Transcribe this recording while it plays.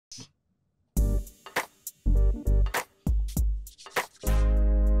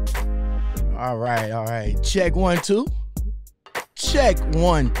All right. Check 1, 2. Check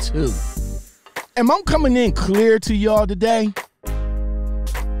 1, 2. Am I coming in clear to y'all today?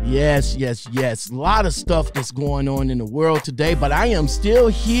 Yes. A lot of stuff that's going on in the world today, but I am still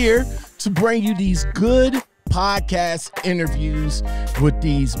here to bring you these good podcast interviews with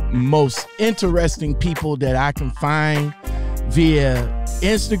these most interesting people that I can find via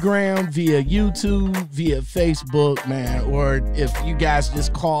Instagram, via YouTube, via Facebook, man, or if you guys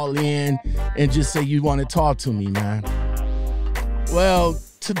just call in and just say you want to talk to me, man. Well,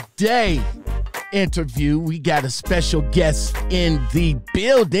 today interview, we got a special guest in the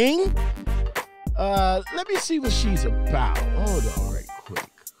building. Let me see what she's about. Hold on right quick.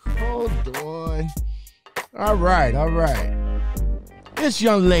 Hold on. All right. This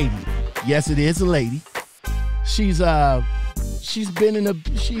young lady, yes, it is a lady. She's been a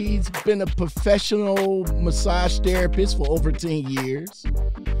professional massage therapist for over 10 years.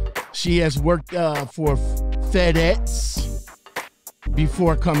 She has worked for FedEx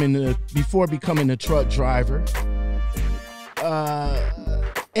before becoming a truck driver.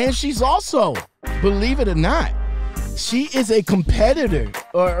 And she's also, believe it or not, she is a competitor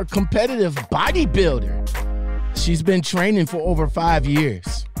or a competitive bodybuilder. She's been training for over 5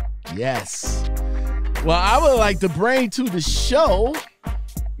 years. Yes. Well, I would like to bring to the show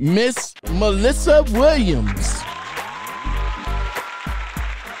Miss Melissa Williams.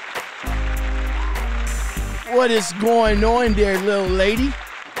 What is going on there, little lady?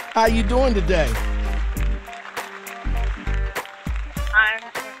 How you doing today? I'm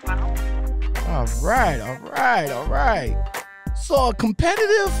doing well. All right. So a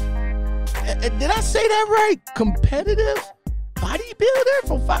competitive, did I say that right? Competitive bodybuilder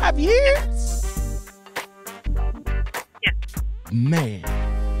for 5 years? Yes. Man,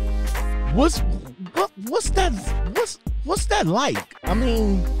 what's that like? I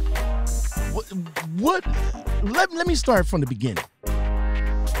mean, what? Let me start from the beginning.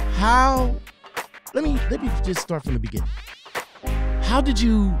 Let me just start from the beginning. How did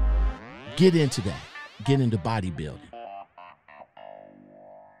you get into that? Get into bodybuilding?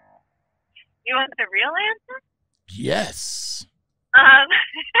 You want the real answer? Yes.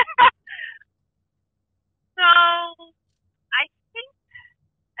 So, I think,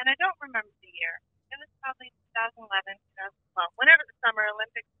 and I don't remember the year, it was probably 2011, 2012, whenever the Summer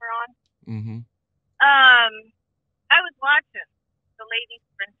Olympics were on. Mm-hmm. I was watching the lady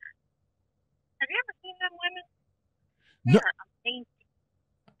sprinters. Have you ever seen them women? They're amazing.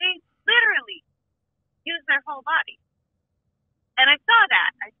 They literally use their whole body. And I saw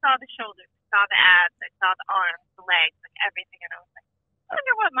that. I saw the shoulders, I saw the abs, I saw the arms, the legs, like everything. And I was like, I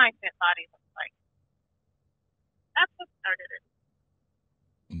wonder what my fit body looks like. That's what started it.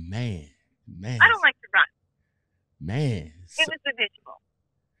 Man. I don't like to run. Man. It was the visual.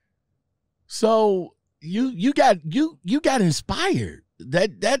 So you got inspired.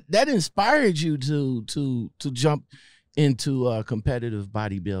 That inspired you to jump into competitive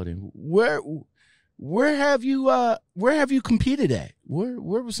bodybuilding. Where have you competed at? Where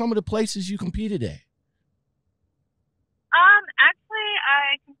were some of the places you competed at? Actually,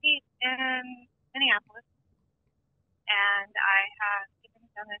 I compete in Minneapolis, and I have even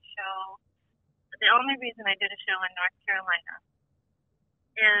done a show. The only reason I did a show in North Carolina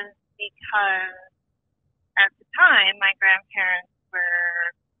is because at the time my grandparents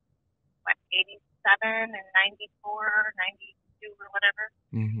were 87 and 94, 92 or whatever.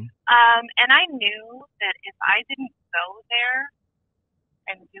 Mm-hmm. And I knew that if I didn't go there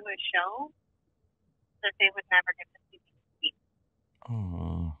and do a show, that they would never get to see me speak.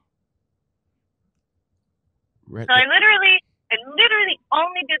 Oh. So I literally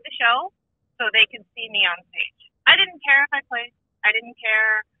only did the show so they could see me on stage. I didn't care if I played. I didn't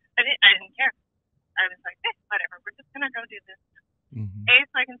care. I didn't care. I was like, whatever. We're just gonna go do this. Mm-hmm. A,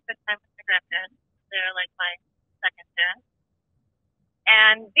 so I can spend time with my grandparents. They're like my second parents.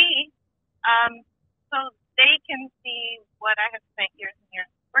 And B, so they can see what I have spent years and years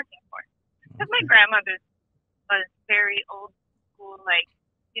working for. Because my grandmother was very old school, like,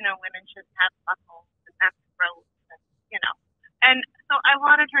 women shouldn't have muscles and have growth, and, And so I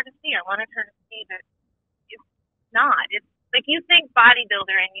wanted her to see. I wanted her to see that it's not. It's like you think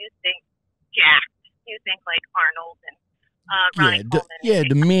bodybuilder and you think jacked. You think like Arnold and Ronnie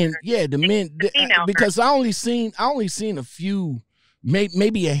Coleman. The men. Because I only seen a few,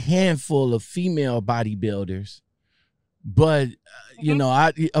 maybe a handful of female bodybuilders, but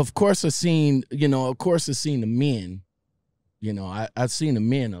I of course I've seen the men. I've seen the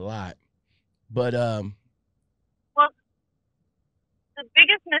men a lot, but well, the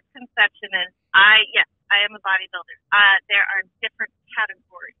biggest misconception is I am a bodybuilder. There are different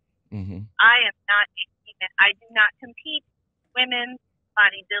categories. Mm-hmm. I do not compete women's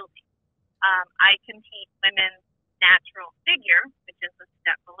bodybuilding. I compete women's natural figure, which is a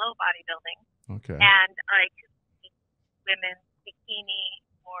step below bodybuilding. Okay. And I compete women's bikini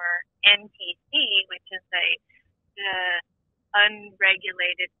or NPC, which is the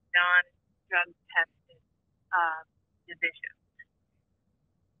unregulated, non-drug tested division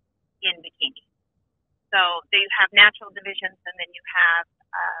in bikini. So they have natural divisions, and then you have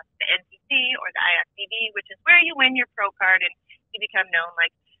the NPC or the IFBB, which is where you win your pro card and you become known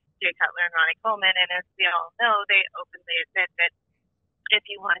like Jay Cutler and Ronnie Coleman. And as we all know, they openly admit that if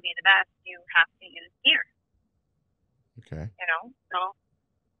you want to be the best, you have to use gear. Okay. You know, so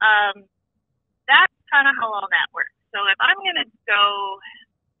that's kind of how all that works. So if I'm going to go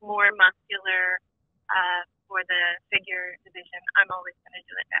more muscular for the figure division, I'm always going to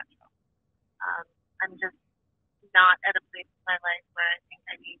do it natural. I'm just not at a place in my life where I think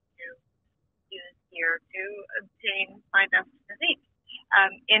I need to use gear to obtain my best physique.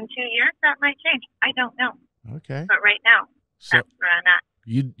 In 2 years, that might change. I don't know. Okay. But right now, that's where I'm at.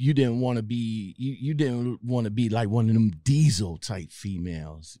 You didn't want to be you didn't want to be like one of them diesel type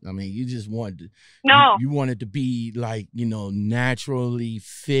females. I mean, you just wanted to, you wanted to be like, you know, naturally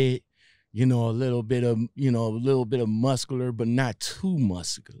fit, you know, a little bit of muscular, but not too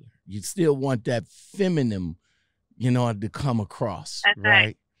muscular. You still want that feminine, you know, to come across. That's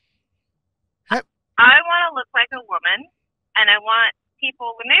right. I want to look like a woman, and I want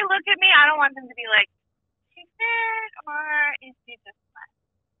people, when they look at me, I don't want them to be like, she's fit, or is she just blessed?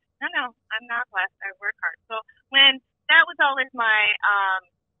 No, I'm not blessed. I work hard. So when that was always my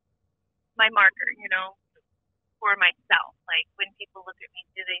my marker, you know, for myself. Like when people look at me,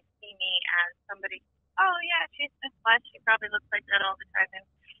 do they see me as somebody? Oh yeah, she's just blessed. She probably looks like that all the time and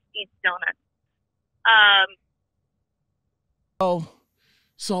eats donuts.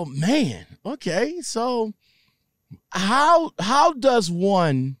 So man, okay. So how does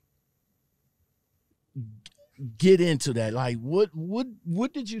one get into that? Like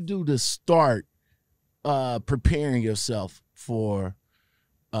what did you do to start preparing yourself for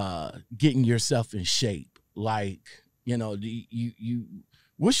getting yourself in shape? Like, you know, you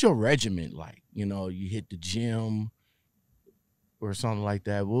what's your regimen like? You know, you hit the gym or something like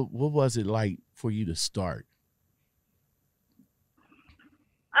that. What was it like for you to start?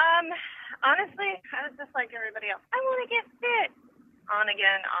 Honestly, I was just like everybody else. I want to get fit. On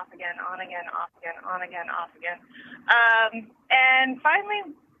again, off again, on again, off again, on again, off again. And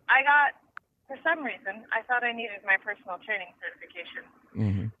finally, I got, for some reason, I thought I needed my personal training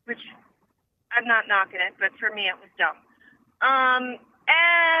certification, which I'm not knocking it, but for me it was dumb.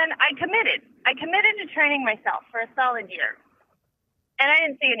 And I committed. To training myself for a solid year. And I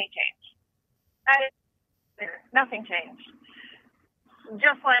didn't see any change. Nothing changed.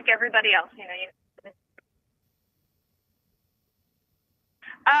 Just like everybody else, you know.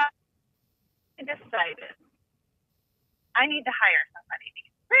 I decided I need to hire somebody.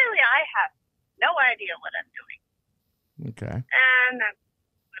 Really, I have no idea what I'm doing. Okay. And that's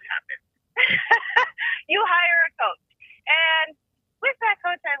what happened. You hire a coach. And with that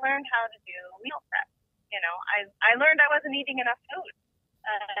coach, I learned how to do meal prep. You know, I learned I wasn't eating enough food.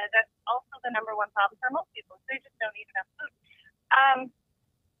 That's also the number one problem for most people. They just don't eat enough food.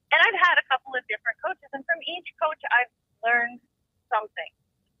 And I've had a couple of different coaches, and from each coach, I've learned something.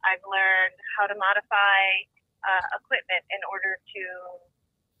 I've learned how to modify equipment in order to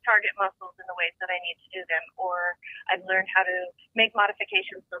target muscles in the ways that I need to do them, or I've learned how to make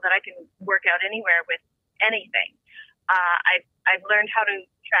modifications so that I can work out anywhere with anything. I've learned how to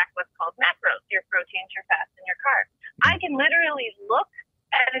track what's called macros, your proteins, your fats, and your carbs. I can literally look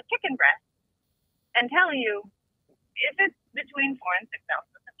at a chicken breast and tell you if it's between 4 and 6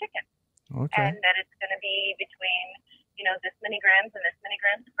 ounces of chicken. Okay. And that it's going to be between, you know, this many grams and this many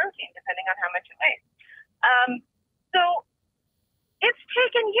grams of protein, depending on how much it weighs. So it's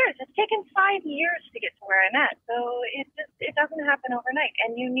taken years. It's taken 5 years to get to where I'm at. So it doesn't happen overnight.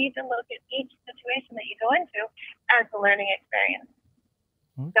 And you need to look at each situation that you go into as a learning experience.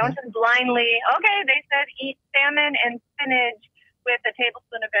 Okay. Don't just blindly, okay, they said eat salmon and spinach with a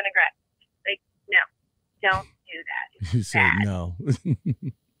tablespoon of vinaigrette. Like, no, don't do that. You said no.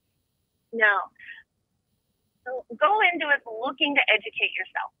 No. So go into it looking to educate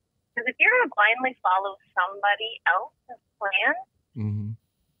yourself. Because if you're going to blindly follow somebody else's plan,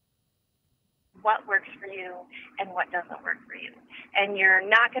 what works for you and what doesn't work for you. And you're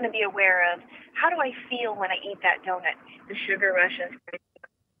not going to be aware of, how do I feel when I eat that donut? The sugar rush is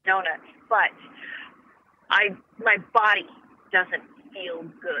donut. But my body doesn't feel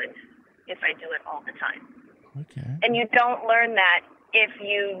good if I do it all the time. Okay. And you don't learn that if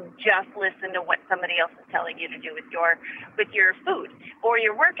you just listen to what somebody else is telling you to do with your food or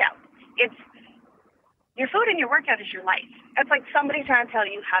your workout. It's your food and your workout is your life. It's like somebody trying to tell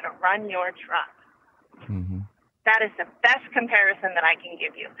you how to run your truck. Mm-hmm. That is the best comparison that I can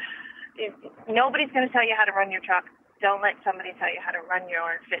give you. Nobody's going to tell you how to run your truck. Don't let somebody tell you how to run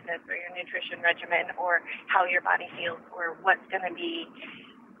your fitness or your nutrition regimen or how your body feels or what's going to be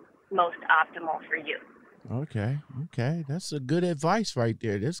most optimal for you. Okay. That's a good advice right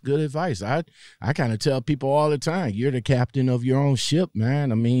there. That's good advice. I kind of tell people all the time, you're the captain of your own ship,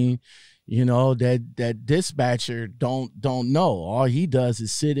 man. I mean, you know, that dispatcher don't know. All he does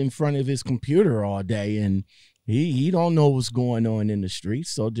is sit in front of his computer all day, and he don't know what's going on in the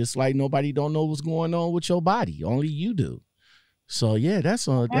streets. So just like nobody don't know what's going on with your body, only you do. So yeah, that's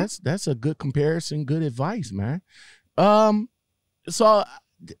a good comparison, good advice, man. So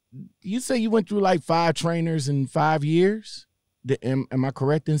you say you went through like 5 trainers in 5 years? Am I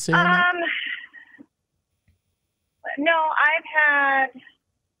correct in saying that? No, I've had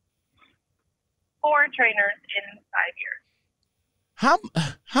 4 trainers in 5 years.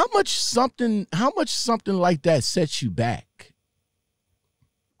 How much something like that sets you back?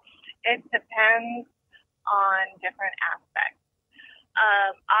 It depends on different aspects.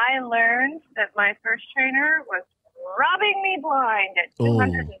 I learned that my first trainer was robbing me blind at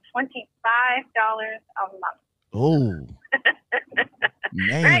 $225 a month. Oh,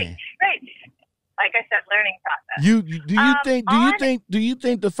 man! Right. Like I said, learning process. Do you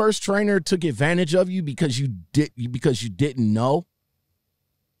think the first trainer took advantage of you because you didn't know?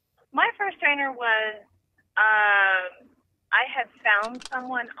 My first trainer was, I had found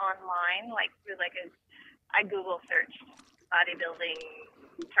someone online, like through I Google searched bodybuilding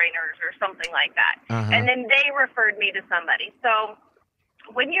trainers or something like that. Uh-huh. And then they referred me to somebody. So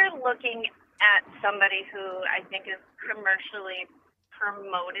when you're looking at somebody who I think is commercially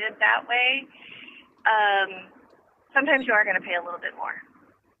promoted that way, sometimes you are going to pay a little bit more.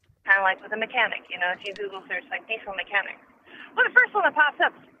 Kind of like with a mechanic, you know, if you Google search like diesel mechanic. Well, the first one that pops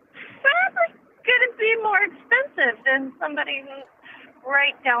up probably going to be more expensive than somebody who's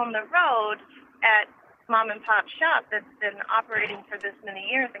right down the road at mom and pop shop that's been operating for this many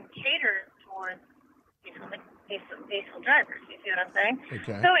years and caters towards diesel drivers. You see what I'm saying?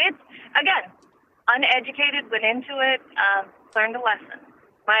 Okay. So it's, again, uneducated, went into it, learned a lesson.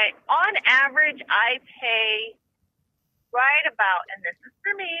 On average, I pay right about, and this is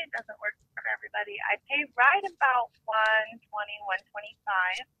for me, it doesn't work for everybody, I pay right about $120,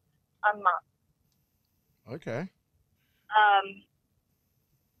 $125 a month. Okay.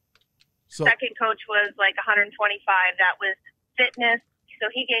 Second coach was like $125. That was fitness.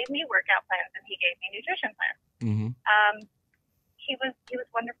 So he gave me workout plans and he gave me nutrition plans. Mm-hmm. He was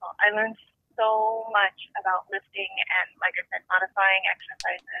wonderful. I learned so much about lifting and, like I said, modifying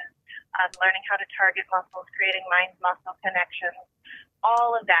exercises, learning how to target muscles, creating mind-muscle connections,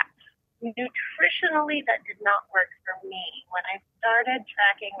 all of that. Nutritionally, that did not work for me. When I started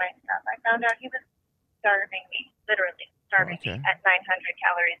tracking my stuff, I found out he was starving me, literally starving me at 900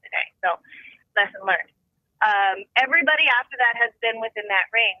 calories a day. So, lesson learned. Everybody after that has been within that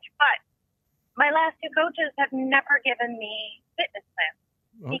range, but my last 2 coaches have never given me fitness plans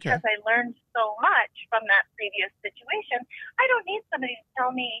because I learned so much from that previous situation. I don't need somebody to tell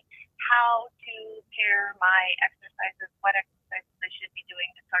me how to pair my exercises, what exercises I should be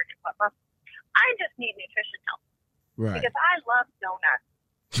doing to target what muscles. I just need nutrition help. Right. Because I love donuts.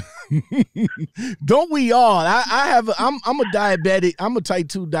 Don't we all? I'm a diabetic. I'm a type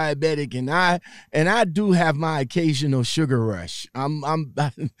 2 diabetic, and I do have my occasional sugar rush.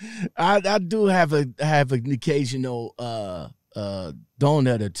 I do have an occasional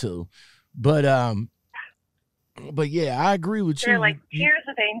donut or two, but yeah, I agree with you. They're like tears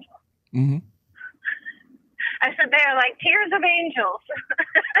of angels. Mm-hmm. I said they're like tears of angels.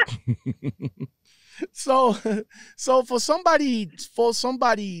 So for somebody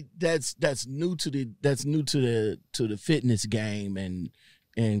that's new to the fitness game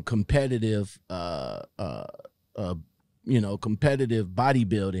and competitive competitive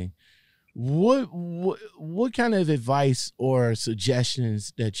bodybuilding, what kind of advice or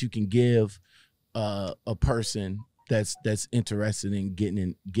suggestions that you can give a person that's interested in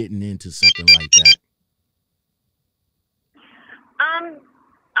getting into something like that?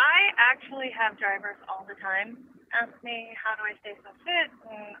 I actually have drivers all the time ask me, how do I stay so fit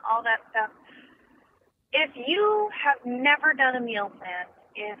and all that stuff. If you have never done a meal plan,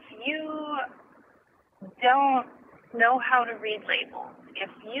 if you don't know how to read labels, if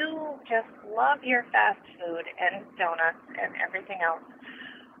you just love your fast food and donuts and everything else,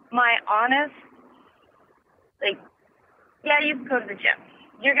 my honest, Yeah, you can go to the gym.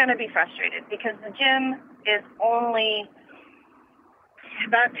 You're going to be frustrated because the gym is only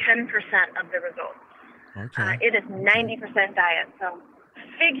about 10% of the results. Okay. It is 90% diet. So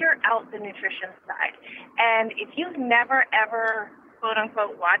figure out the nutrition side. And if you've never, ever, quote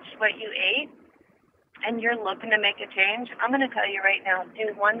unquote, watched what you ate and you're looking to make a change, I'm going to tell you right now,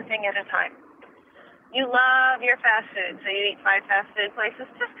 do one thing at a time. You love your fast food, so you eat 5 fast food places,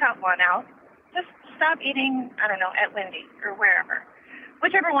 just cut one out. Just stop eating, I don't know, at Wendy's or wherever.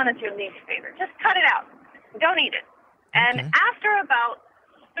 Whichever one is your least favorite. Just cut it out. Don't eat it. And after about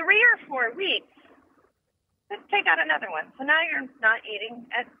 3 or 4 weeks, just take out another one. So now you're not eating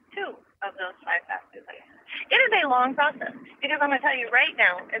at 2 of those 5 fast food places. It is a long process because I'm going to tell you right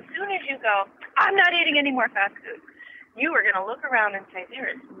now, as soon as you go, I'm not eating any more fast food, you are going to look around and say,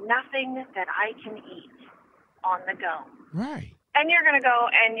 there is nothing that I can eat on the go. Right. And you're going to go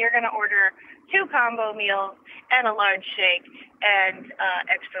and you're going to order 2 combo meals and a large shake and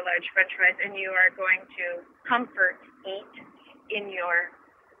extra large french fries, and you are going to comfort eat in your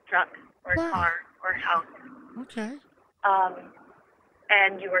truck or car or house. Okay.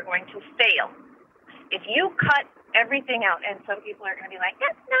 And you are going to fail. If you cut everything out, and some people are going to be like,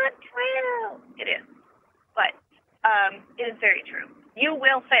 that's not true. It is. But it is very true. You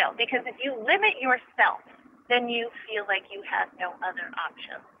will fail because if you limit yourself, then you feel like you have no other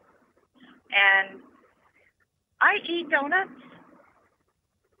option. And I eat donuts.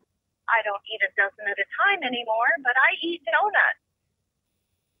 I don't eat a dozen at a time anymore, but I eat donuts.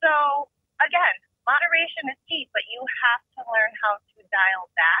 So, again, moderation is key, but you have to learn how to dial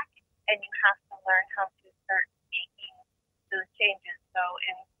back, and you have to learn how to start making those changes. So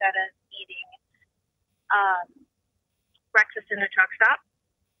instead of eating breakfast in the truck stop,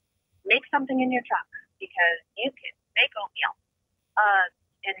 make something in your truck because you can make oatmeal.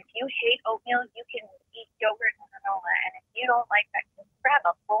 And if you hate oatmeal, you can eat yogurt and granola. And if you don't like that, just grab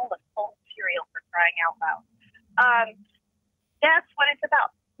a bowl of cold cereal for crying out loud. That's what it's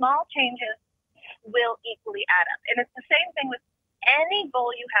about. Small changes will equally add up. And it's the same thing with any goal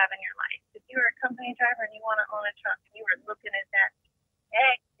you have in your life. If you're a company driver and you want to own a truck and you are looking at that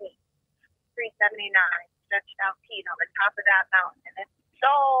sexy 379 stretched out peak on the top of that mountain and it's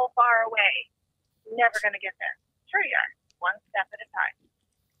so far away, you're never going to get there. Sure you are. One step at a time.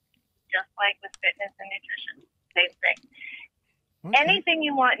 Just like with fitness and nutrition. Same thing. Okay. Anything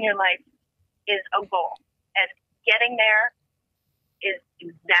you want in your life is a goal. And getting there is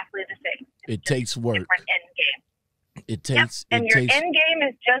exactly the same. It takes work. Different end game. It takes. Yep. And your end game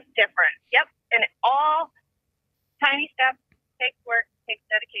is just different. Yep. And it all tiny steps, takes work, takes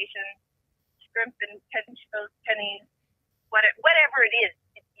dedication, scrimp and pinch those pennies, whatever it is.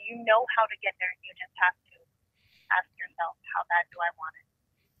 If you know how to get there, you just have to ask yourself, how bad do I want it?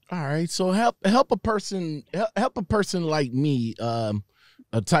 All right. So help a person like me, a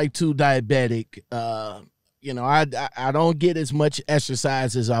type 2 diabetic. I don't get as much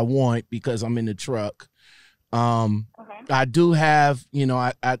exercise as I want because I'm in the truck. I do have,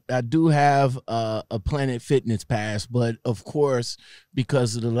 I do have a Planet Fitness pass, but of course,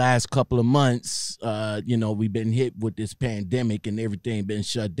 because of the last couple of months, we've been hit with this pandemic and everything been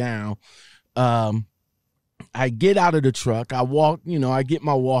shut down. I get out of the truck, I walk, I get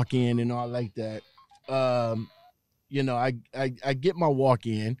my walk in and all like that. I get my walk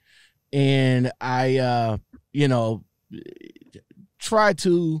in and I, try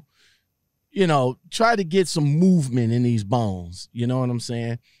to get some movement in these bones. You know what I'm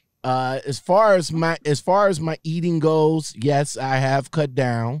saying? As far as my eating goes, yes, I have cut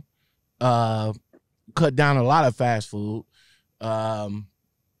down a lot of fast food. I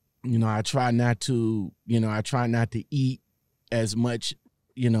try not to eat as much,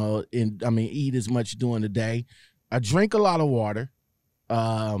 eat as much during the day. I drink a lot of water.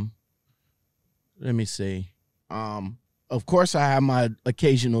 Let me see. Of course, I have my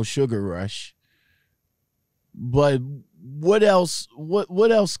occasional sugar rush. But what else?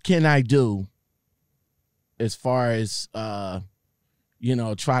 What else can I do? As far as try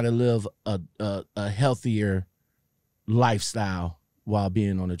to live a healthier lifestyle while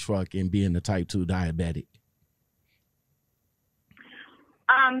being on the truck and being a type 2 diabetic.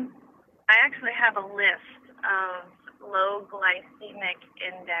 I actually have a list of low glycemic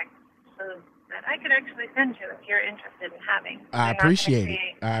index foods that I could actually send you if you're interested in having. I appreciate it.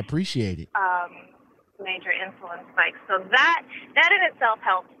 Major insulin spikes. So that in itself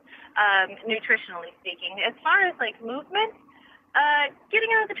helps, nutritionally speaking. As far as like movement,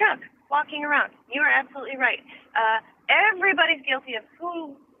 getting out of the truck, walking around. You are absolutely right. Everybody's guilty of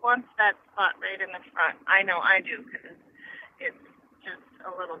who wants that spot right in the front. I know I do because it's just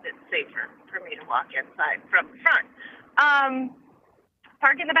a little bit safer for me to walk inside from the front.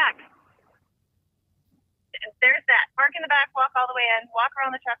 Park in the back. There's that. Park in the back, walk all the way in, walk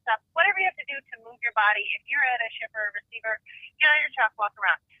around the truck stop, whatever you have to do to move your body. If you're at a shipper or receiver, get out of your truck, walk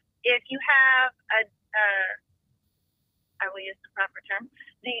around. If you have I will use the proper term,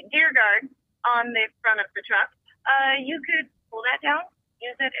 the deer guard on the front of the truck, you could pull that down,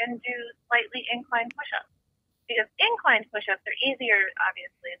 use it, and do slightly inclined push-ups. Because inclined push-ups are easier,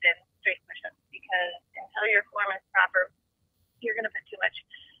 obviously, than straight push-ups, because until your form is proper, you're going to put too much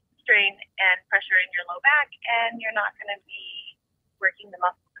strain and pressure in your low back, and you're not going to be working the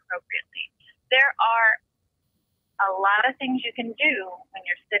muscles appropriately. There are a lot of things you can do when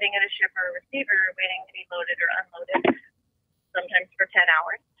you're sitting at a shipper or receiver waiting to be loaded or unloaded, sometimes for 10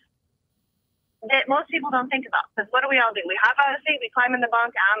 hours, that most people don't think about. Because what do we all do? We hop out of the seat, we climb in the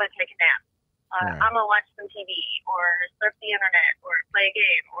bunk, I'm going to take a nap. Right. I'm going to watch some TV or surf the internet or play a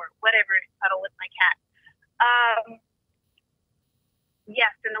game or whatever, cuddle with my cat.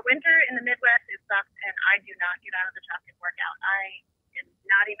 Yes, in the winter in the Midwest, it sucks, and I do not get out of the truck and work out. I am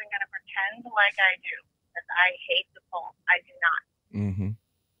not even going to pretend like I do, because I hate the cold. I do not. Mm-hmm.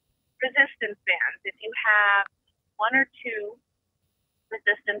 Resistance bands. If you have one or two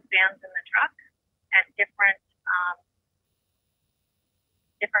resistance bands in the truck at different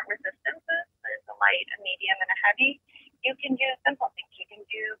resistances, there's a light, a medium, and a heavy, you can do simple things. You can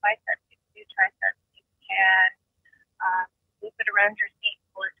do biceps, you can do triceps, you can loop it around your seat,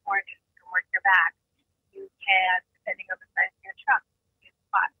 pull it toward you, you can work your back. You can, depending on the size of your truck, you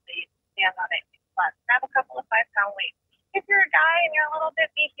squat, so you can stand on it, you squat. Grab a couple of 5-pound weights. If you're a guy and you're a little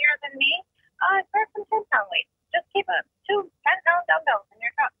bit beefier than me, grab some 10-pound weights. Just keep 2 10-pound dumbbells in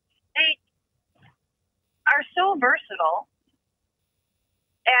your truck. They are so versatile,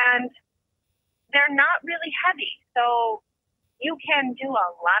 and they're not really heavy, so you can do a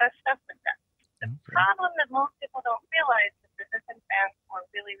lot of stuff with them. The problem that most people don't realize with resistance bands or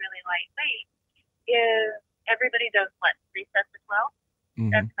really, really lightweight is everybody does what? 3 sets of 12? Mm-hmm.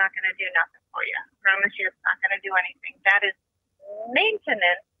 That's not going to do nothing for you. I promise you it's not going to do anything. That is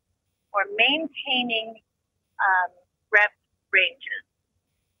maintenance or maintaining rep ranges.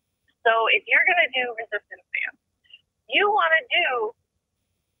 So if you're going to do resistance bands, you're going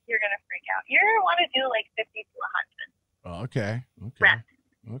to freak out. You're going to want to do like 50 to 100. Oh, okay. Reps.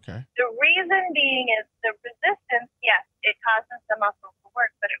 Okay. The reason being is the resistance, yes, it causes the muscle to work,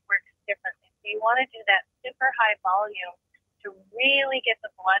 but it works differently. So you want to do that super high volume to really get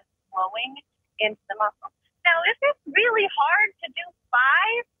the blood flowing into the muscle. Now, if it's really hard to do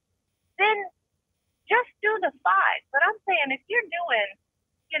 5, then just do the 5. But I'm saying if you're doing,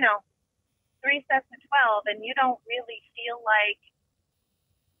 3 sets of 12 and you don't really feel like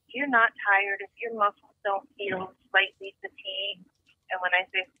you're not tired, if your muscles don't feel slightly fatigued, and when I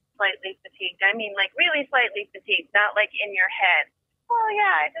say slightly fatigued, I mean like really slightly fatigued, not like in your head. Oh,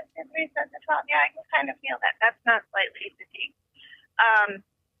 yeah, I just did 3 sets of 12. Yeah, I can kind of feel that. That's not slightly fatigued.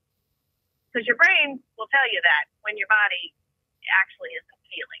 Because your brain will tell you that when your body actually isn't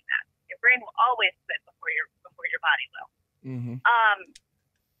feeling that. Your brain will always quit before your body will. Mm-hmm.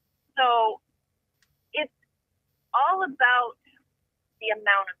 So it's all about the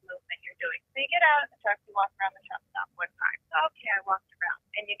amount of movement you're doing. So you get out of the truck, you walk around the truck stop one time. Okay, I walked around,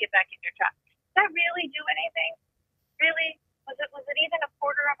 and you get back in your truck. Does that really do anything? Really? Was it even a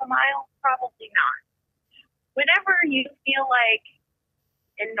quarter of a mile? Probably not. Whenever you feel like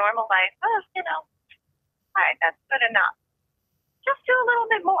in normal life, all right, that's good enough. Just do a little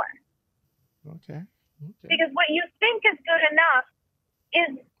bit more. Okay. Because what you think is good enough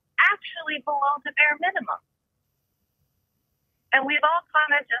is actually below the bare minimum. And we've all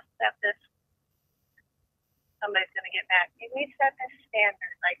kind of just set this, somebody's going to get mad. We set this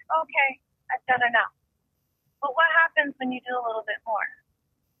standard, like, okay, I've done enough. But what happens when you do a little bit more?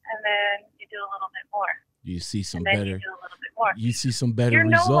 And then you do a little bit more. You see some and then better. You do a little bit more. You see some better You're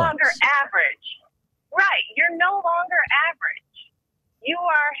results. No longer average. Right. You're no longer average. You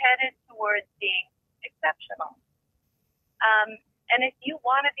are headed towards being exceptional. And if you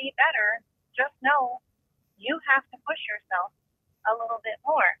want to be better, just know you have to push yourself a little bit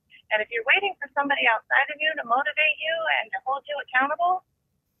more. And if you're waiting for somebody outside of you to motivate you and to hold you accountable,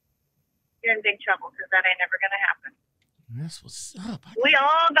 you're in big trouble, because that ain't never going to happen. That's what's up. We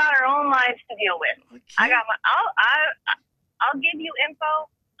all got our own lives to deal with. I got my. I'll give you info.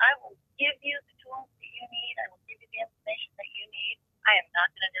 I will give you the tools that you need. I will give you the information that you need. I am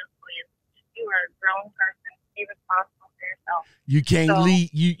not going to do it for you. You are a grown person. Be responsible for yourself. You can't lead.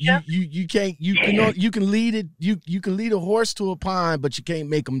 You can't. You can lead it. You can lead a horse to a pond, but you can't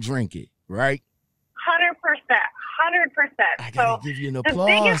make them drink it. Right? 100%. 100%. I gotta give you an applause.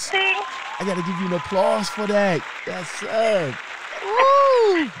 The biggest thing. I got to give you an applause for that. That's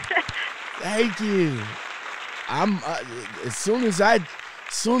woo! Thank you. I'm as soon as I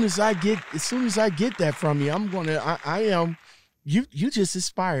get that from you, I am. You just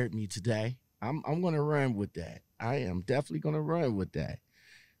inspired me today. I'm gonna run with that. I am definitely gonna run with that.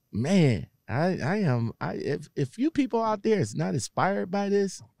 Man, I am. If you people out there is not inspired by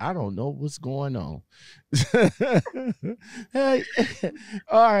this, I don't know what's going on. Hey,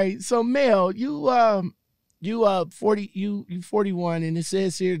 all right. So Mel, you 41, and it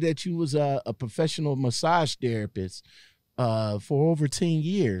says here that you was a professional massage therapist for over 10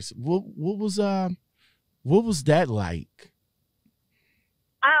 years. What was that like?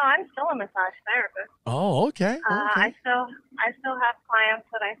 Oh, I'm still a massage therapist. Oh, okay. I still have clients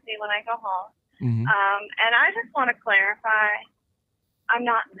that I see when I go home. Mm-hmm. And I just want to clarify, I'm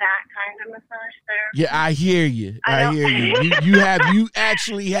not that kind of massage therapist. Yeah, I hear you. I hear you. You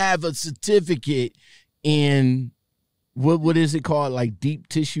actually have a certificate in what is it called? Like deep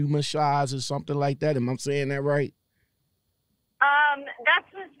tissue massage or something like that. Am I saying that right? That's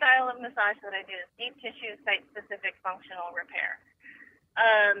the style of massage that I do, deep tissue site-specific functional repair.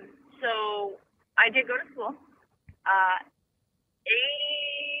 So I did go to school,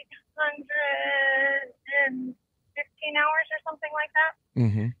 815 hours or something like that.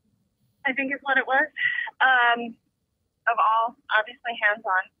 Mm-hmm. I think is what it was. Of all, obviously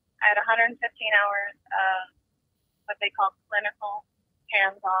hands-on. I had 115 hours of what they call clinical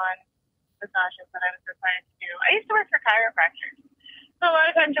hands-on massages that I was required to do. I used to work for chiropractors. So a lot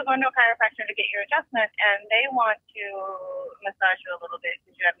of times you'll go into a chiropractor to get your adjustment, and they want to massage you a little bit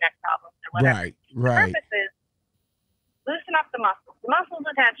because you have neck problems or whatever. Right. The purpose is loosen up the muscles. The muscles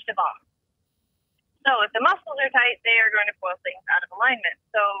attached to bones. So if the muscles are tight, they are going to pull things out of alignment.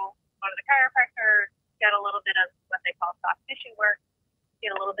 So go to the chiropractor, get a little bit of what they call soft tissue work,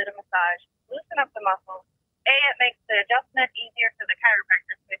 get a little bit of massage, loosen up the muscles. A, it makes the adjustment easier for the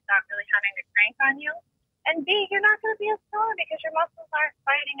chiropractor, so it's not really having to crank on you. And B, you're not going to be as sore because your muscles aren't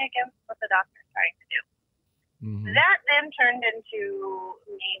fighting against what the doctor's trying to do. Mm-hmm. That then turned into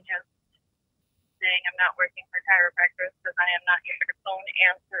me just saying I'm not working for chiropractors because I am not your phone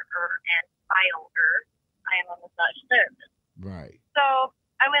answerer and filer. I am a massage therapist. Right. So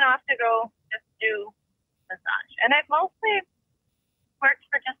I went off to go just do massage. And I've mostly worked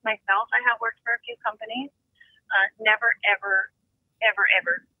for just myself. I have worked for a few companies. Never, ever, ever,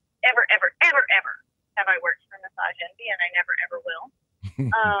 ever, ever, ever, ever, ever have I worked for Massage Envy, and I never, ever will.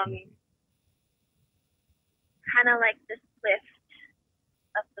 Kind of like the Swift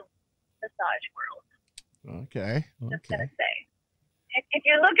of the massage world. Okay. Just going to say. If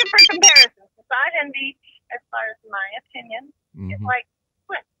you're looking for comparisons, Massage Envy, as far as my opinion, is like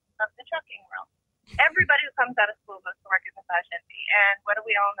Swift of the trucking world. Everybody who comes out of school goes to work at Massage Envy, and what do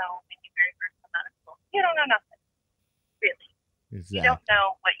we all know when you very first come out of school? You don't know nothing, really. Exactly. You don't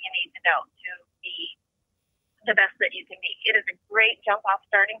know what you need to know to be the best that you can be. It is a great jump-off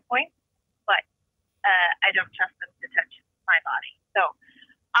starting point, but I don't trust them to touch my body. So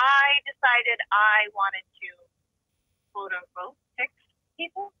I decided I wanted to, quote-unquote, fix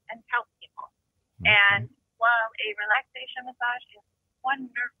people and help people. Okay. And while a relaxation massage is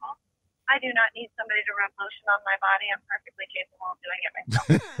wonderful, I do not need somebody to rub lotion on my body. I'm perfectly capable of doing it myself.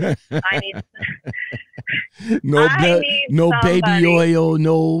 I need no baby oil,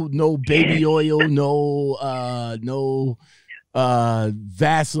 no baby oil, no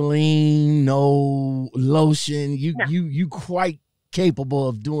Vaseline, no lotion. You quite capable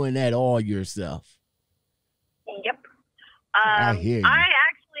of doing that all yourself. Yep. I hear you. I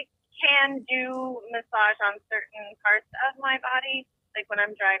actually can do massage on certain parts of my body. Like when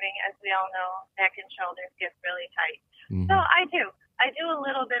I'm driving, as we all know, neck and shoulders get really tight. Mm-hmm. So I do a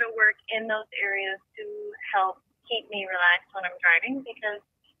little bit of work in those areas to help keep me relaxed when I'm driving, because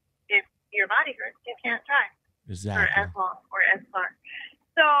if your body hurts, you can't drive for as long or as far.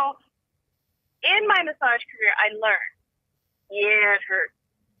 So in my massage career, I learned, it hurts.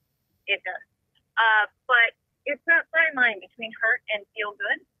 It does. But it's that fine line between hurt and feel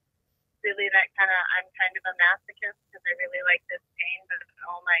good. Really, I'm kind of a masochist because I really like this pain, but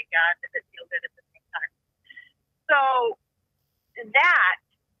oh my God, does it feel good at the same time? So that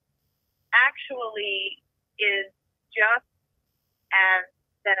actually is just as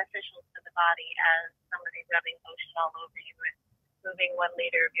beneficial to the body as somebody rubbing lotion all over you and moving 1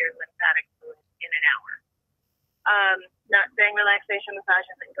 liter of your lymphatic fluid in an hour. Not saying relaxation massage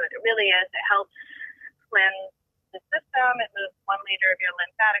isn't good. It really is. It helps cleanse the system. It moves 1 liter of your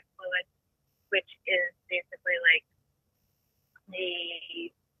lymphatic fluid, which is basically like the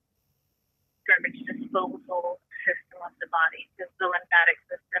garbage disposal system of the body, because the lymphatic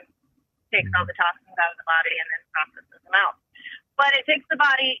system takes all the toxins out of the body and then processes them out. But it takes the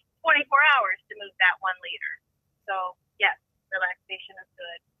body 24 hours to move that 1 liter. So, yes, relaxation is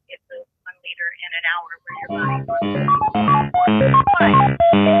good. It's a 1 liter in an hour where your body wants to. But if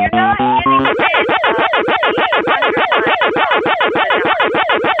you're not getting rid of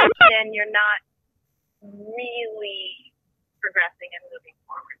then you're not really progressing and moving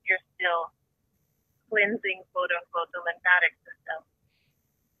forward. You're still cleansing, quote unquote, the lymphatic system,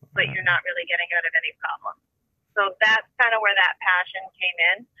 but you're not really getting rid of any problem. So that's kind of where that passion came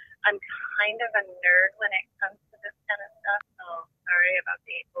in. I'm kind of a nerd when it comes to this kind of stuff, so sorry about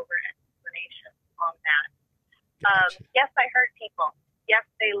the over-explanation on that. Gotcha. Yes, I hurt people. Yes,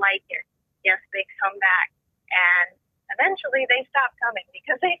 they like it. Yes, they come back. And eventually they stop coming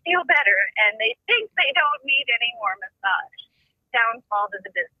because they feel better and they think they don't need any more massage. Downfall to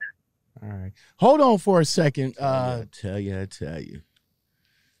the business. All right. Hold on for a second. I tell you.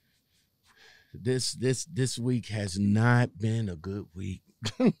 This week has not been a good week.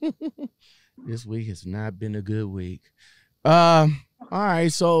 This week has not been a good week. All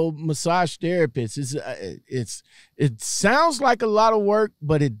right, so massage therapist it sounds like a lot of work,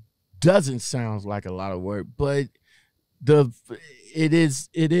 but it doesn't sound like a lot of work. But it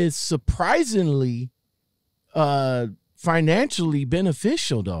is surprisingly financially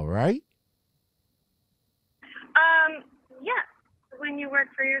beneficial, though, right? Yes. When you work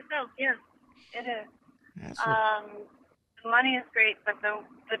for yourself, yes, it is. The money is great, but the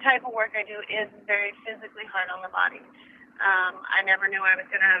type of work I do is very physically hard on the body. I never knew I was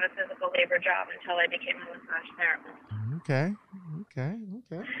going to have a physical labor job until I became a massage therapist. Okay.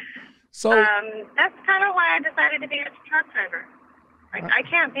 So that's kind of why I decided to be a truck driver. I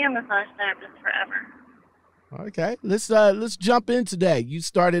can't be a massage therapist forever. Okay, let's jump into that. You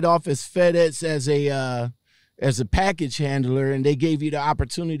started off as FedEx as a package handler, and they gave you the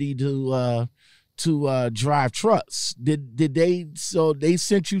opportunity to drive trucks. Did they? So they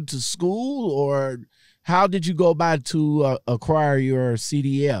sent you to school, or how did you go about to acquire your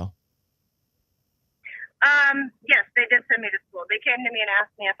CDL? Yes, they did send me to school. They came to me and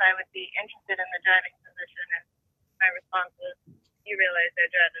asked me if I would be interested in the driving position, and my response was, "You realize I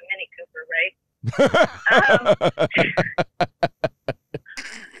drive a Mini Cooper, right?"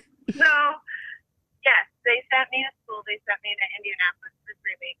 So, yes, they sent me to school. They sent me to Indianapolis for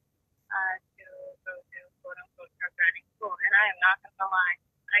 3 weeks to go to quote-unquote truck driving school. And I am not going to lie.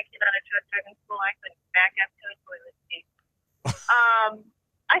 I get out of truck driving school, I couldn't back up to a toilet seat.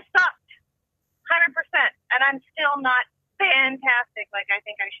 I sucked 100%, and I'm still not fantastic like I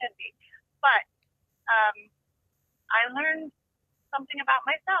think I should be. But I learned something about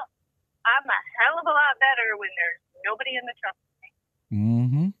myself. I'm a hell of a lot better when there's nobody in the truck with me.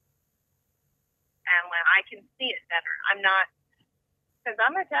 Mm-hmm. And when I can see it better. I'm not, because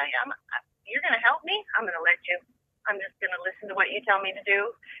I'm going to tell you, you're going to help me, I'm going to let you. I'm just going to listen to what you tell me to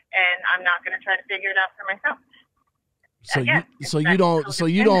do, and I'm not going to try to figure it out for myself.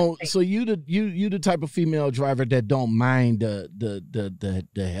 You the type of female driver that don't mind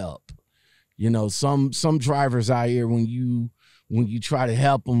the help. You know, some drivers out here, when you try to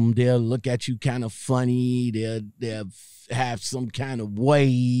help them, they'll look at you kind of funny. They'll have some kind of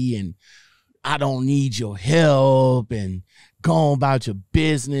way, and I don't need your help, and go on about your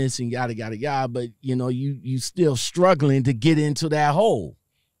business, and yada yada yada. But you know, you still struggling to get into that hole.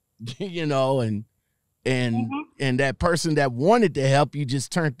 You know, and that person that wanted to help you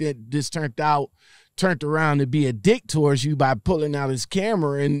just turned around to be a dick towards you by pulling out his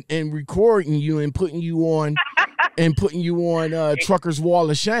camera and recording you and putting you on Trucker's Wall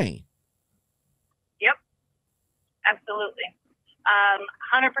of Shame. Yep, absolutely,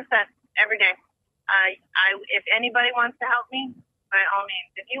 100% every day. If anybody wants to help me, by all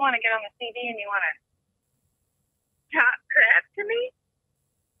means. If you want to get on the CD and you want to talk crap to me,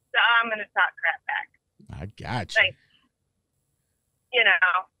 so I'm going to talk crap back. I got you. Like, you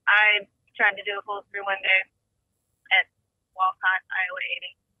know, I tried to do a pull through one day at Walcott, Iowa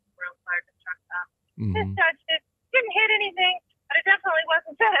 80, world's largest truck stop. Mm-hmm. Just touched it, didn't hit anything, but it definitely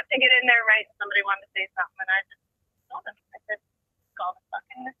wasn't set up to get in there right. Somebody wanted to say something, and I just told them. I said, "Call the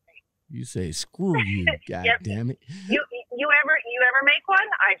fucking mistake." You say, "Screw you, God Yep. damn it." You ever make one?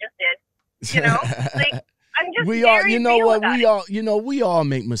 I just did. You know, like, I'm just we all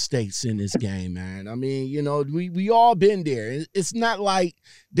make mistakes in this game, man. I mean, you know, we all been there. It's not like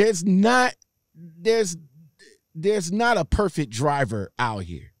there's not a perfect driver out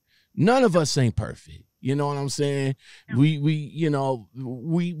here. None of us ain't perfect. You know what I'm saying? No.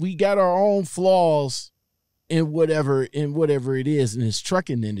 We got our own flaws in whatever it is in this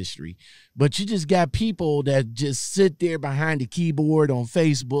trucking industry. But you just got people that just sit there behind the keyboard on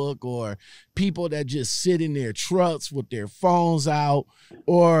Facebook, or people that just sit in their trucks with their phones out,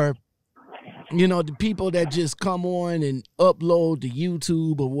 or the people that just come on and upload to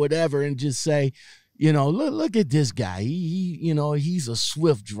YouTube or whatever and just say, look at this guy. He's a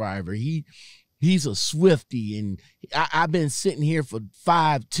Swift driver. He's a Swiftie, and I've been sitting here for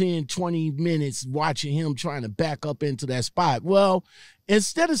 5, 10, 20 minutes watching him trying to back up into that spot. Well,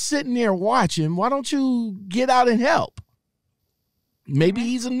 instead of sitting there watching, why don't you get out and help? Maybe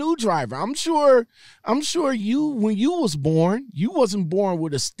he's a new driver. I'm sure you, when you was born, you wasn't born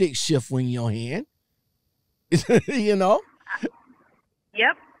with a stick shift in your hand. Yep.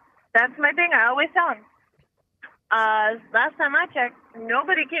 That's my thing. I always tell him. Last time I checked,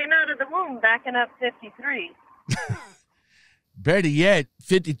 nobody came out of the womb backing up 53. Better yet,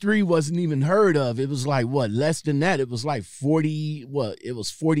 53 wasn't even heard of. It was like, what, less than that? It was like 40, it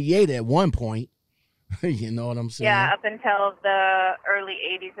was 48 at one point. You know what I'm saying? Yeah, up until the early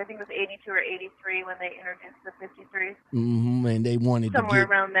 80s. I think it was 82 or 83 when they introduced the 53. Mm-hmm, and they wanted somewhere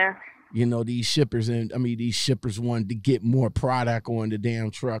around there. These shippers wanted to get more product on the damn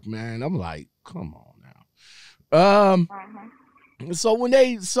truck, man. I'm like, come on. So when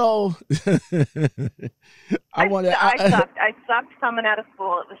I sucked coming out of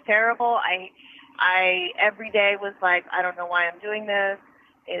school. It was terrible. I every day was like, I don't know why I'm doing this.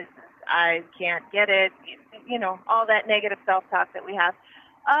 I can't get it. All that negative self-talk that we have.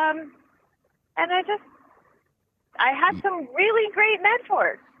 And I had some really great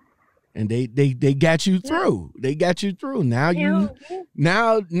mentors. And they got you through. Yeah. They got you through. Now you're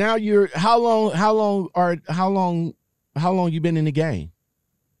how long you been in the game?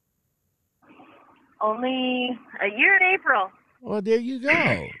 Only a year in April. Well, there you go.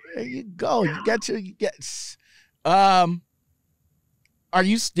 There you go. You got are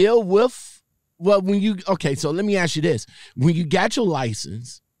you still with so let me ask you this. When you got your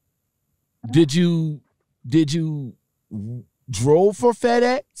license, did you drove for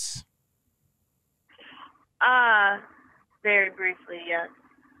FedEx? Very briefly, yes.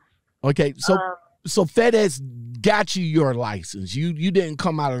 Okay, so FedEx got you your license. You didn't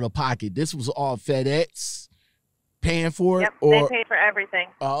come out of the pocket. This was all FedEx paying for it? Yep, they paid for everything.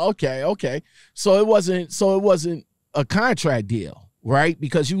 Oh, okay. So it wasn't a contract deal, right?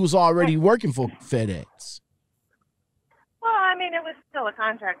 Because you was already working for FedEx. Well, I mean, it was still a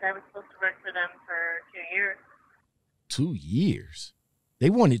contract. I was supposed to work for them for 2 years. 2 years?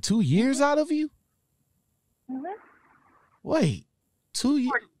 They wanted 2 years out of you? Mm-hmm. Wait, 2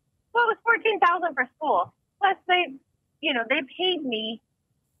 years? Well, it was $14,000 for school. Plus, they paid me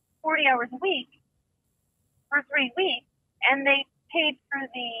 40 hours a week for 3 weeks, and they paid for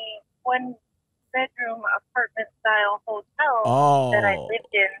the one-bedroom apartment-style hotel that I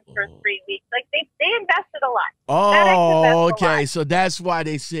lived in for 3 weeks. Like, they invested a lot. Oh, okay. So that's why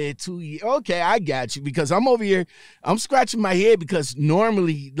they said 2 years. Okay, I got you. Because I'm over here, I'm scratching my head because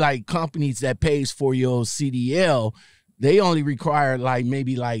normally, like, companies that pays for your CDL, they only require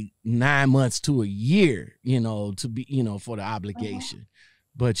maybe 9 months to a year, to be, for the obligation. Mm-hmm.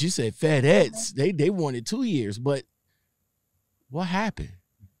 But you said FedEx, they wanted 2 years. But what happened?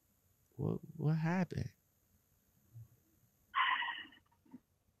 What happened?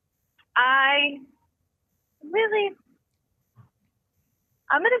 I'm going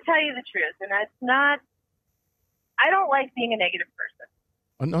to tell you the truth, and I don't like being a negative person.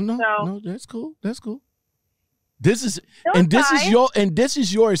 No, that's cool. That's cool. This is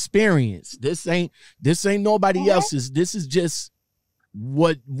your experience. This ain't nobody else's. This is just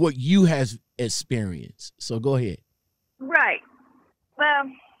what you has experienced. So go ahead. Right. Well,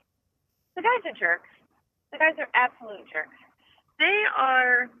 the guys are jerks. The guys are absolute jerks. They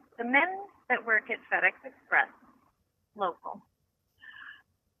are the men that work at FedEx Express, local,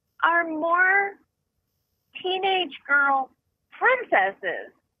 are more teenage girl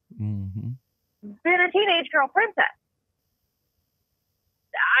princesses than a teenage girl princess.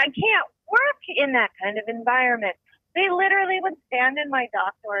 I can't work in that kind of environment. They literally would stand in my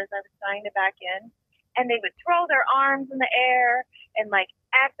dock door as I was trying to back in, and they would throw their arms in the air and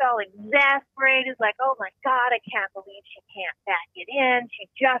act all exasperated, oh my God, I can't believe she can't back it in. She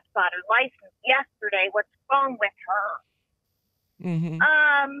just got her license yesterday. What's wrong with her? Mm-hmm.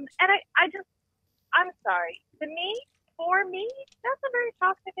 And I'm sorry. For me, that's a very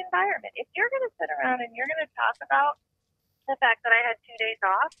toxic environment. If you're going to sit around and you're going to talk about the fact that I had 2 days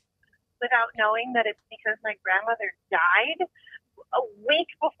off without knowing that it's because my grandmother died a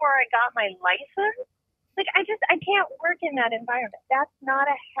week before I got my license, I can't work in that environment. That's not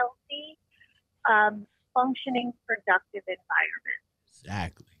a healthy functioning, productive environment.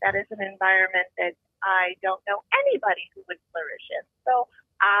 Exactly. That is an environment that I don't know anybody who would flourish in. So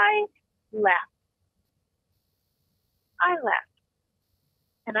I left.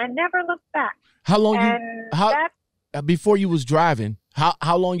 And I never looked back. How long before you was driving,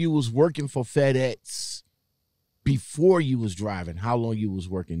 how long you was working for FedEx before you was driving? How long you was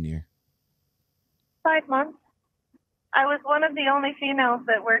working there? 5 months. I was one of the only females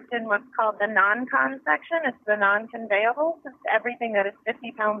that worked in what's called the non-con section. It's the non-conveyables. It's everything that is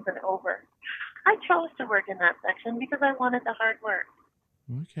 50 pounds and over. I chose to work in that section because I wanted the hard work.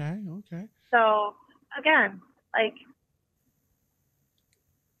 Okay. So, again, like,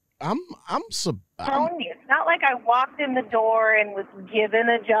 I'm telling you, it's not like I walked in the door and was given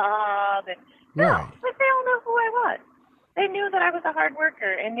a job. And no, right. But they all know who I was. They knew that I was a hard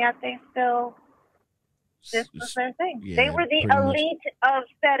worker, and yet they still, this was their thing. Yeah, they were the elite of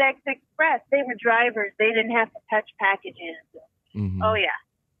FedEx Express. They were drivers. They didn't have to touch packages. Mm-hmm. Oh, yeah.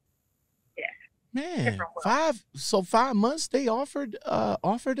 Man, 5 months they offered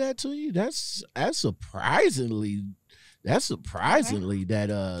that to you. That's surprisingly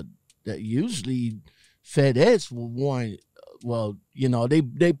that usually FedEx will want. Well, you know,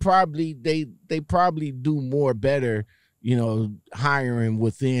 they probably do more better, you know, hiring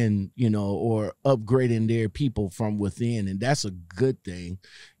within, you know, or upgrading their people from within, and that's a good thing.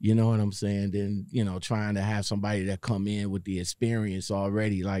 You know what I'm saying? Then, you know, trying to have somebody that come in with the experience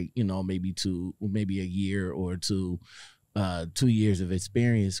already, like, you know, maybe a year or two. 2 years of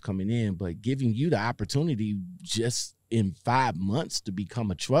experience coming in, but giving you the opportunity just in 5 months to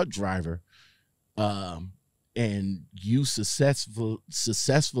become a truck driver, and you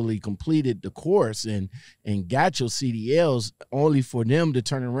successfully completed the course and got your CDLs, only for them to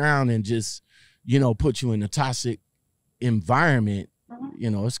turn around and just, you know, put you in a toxic environment. You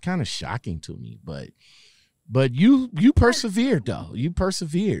know, it's kind of shocking to me, but you persevered though. You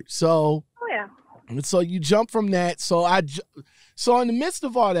persevered. So, oh yeah. So you jump from that. So in the midst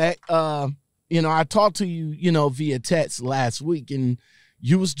of all that, you know, I talked to you, you know, via text last week, and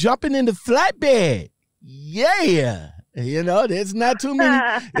you was jumping into flatbed. Yeah. You know, there's not too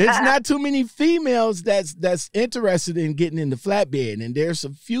many females that's interested in getting into flatbed. And there's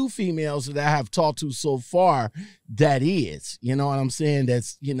a few females that I have talked to so far that is, you know what I'm saying?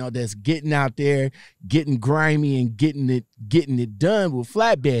 That's, you know, that's getting out there, getting grimy and getting it done with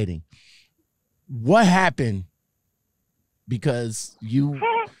flatbedding. What happened? Because you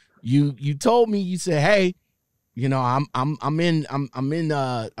told me, you said, hey, you know, I'm in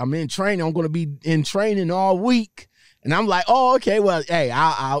training. I'm going to be in training all week. And I'm like, oh, okay, well, hey,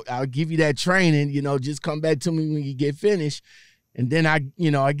 I'll give you that training, you know, just come back to me when you get finished. And then I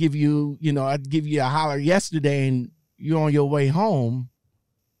give you a holler yesterday and you're on your way home.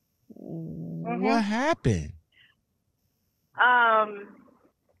 Mm-hmm. What happened?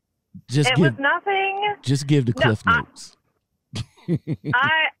 It was nothing. Just give the cliff notes.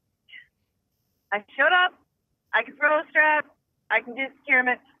 I showed up. I can throw a strap. I can do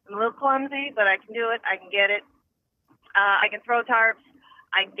securement. I'm a little clumsy, but I can do it. I can get it. I can throw tarps.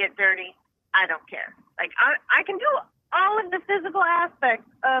 I can get dirty. I don't care. Like, I can do all of the physical aspects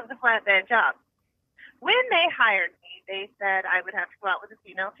of the flatbed job. When they hired me, they said I would have to go out with a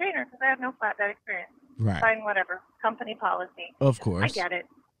female trainer because I have no flatbed experience. Right. Fine, whatever. Company policy. Of course. I get it.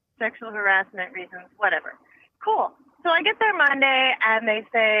 Sexual harassment reasons, whatever. Cool. So I get there Monday, and they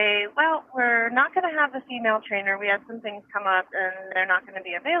say, well, we're not going to have a female trainer. We had some things come up, and they're not going to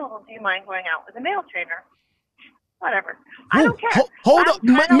be available. Do you mind going out with a male trainer? Whatever. I don't care. Hold up.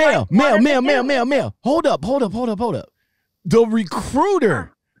 Male. Hold up. The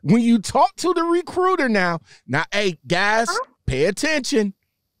recruiter, when you talk to the recruiter now, hey, guys, pay attention.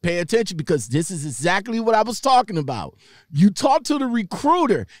 Pay attention, because this is exactly what I was talking about. You talked to the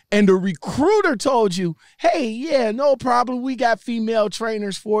recruiter, and the recruiter told you, hey, yeah, no problem. We got female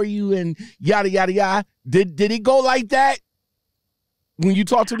trainers for you and yada, yada, yada. Did it go like that when you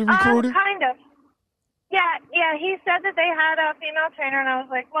talked to the recruiter? Kind of. Yeah. He said that they had a female trainer, and I was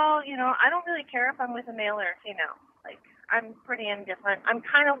like, well, you know, I don't really care if I'm with a male or a female. Like, I'm pretty indifferent. I'm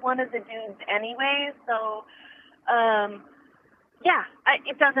kind of one of the dudes anyway, so, yeah,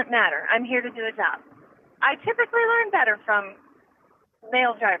 it doesn't matter. I'm here to do a job. I typically learn better from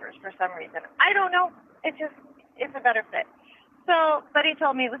male drivers for some reason. I don't know. It's a better fit. So, but he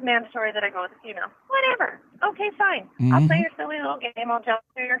told me it was mandatory that I go with a female. Whatever. Okay, fine. Mm-hmm. I'll play your silly little game. I'll jump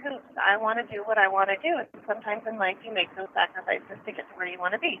through your hoops. I want to do what I want to do. And sometimes in life you make those sacrifices to get to where you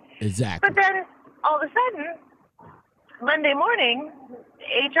want to be. Exactly. But then all of a sudden, Monday morning,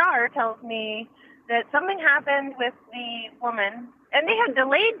 HR tells me that something happened with the woman, and they had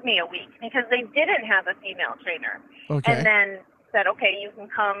delayed me a week because they didn't have a female trainer. Okay. And then said, okay, you can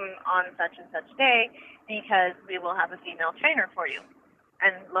come on such and such day because we will have a female trainer for you.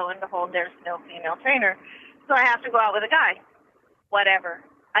 And lo and behold, there's no female trainer. So I have to go out with a guy. Whatever.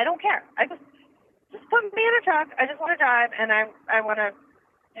 I don't care. I just put me in a truck. I just want to drive, and I want to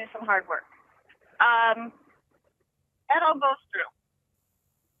do some hard work. That all goes through.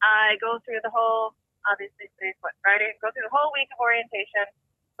 I go through the whole, obviously today's what, Friday? Go through the whole week of orientation,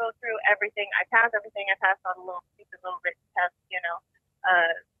 go through everything. I pass everything. I pass all the stupid little written tests,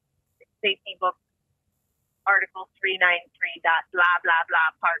 safety book, article 393, blah, blah,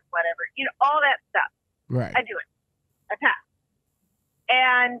 blah, part, whatever. All that stuff. Right. I do it. I pass.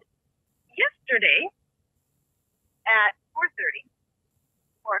 And yesterday at 4:30,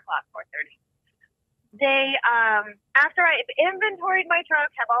 they, after I inventoried my truck,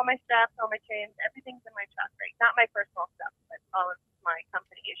 have all my straps, all my chains, everything's in my truck, right? Not my personal stuff, but all of my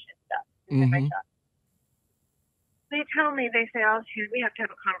company issued stuff is in my truck. They tell me, they say, oh, shoot, we have to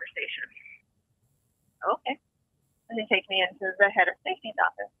have a conversation. Okay. And they take me into the head of safety's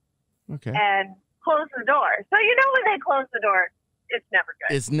office. Okay. And close the door. So when they close the door, it's never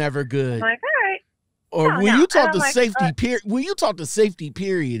good. It's never good. I'm like, all right. Or when you talk the safety period, when you talk the safety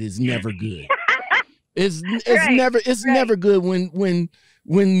period is never good. It's never good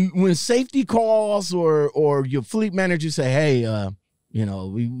when safety calls or your fleet manager say, hey,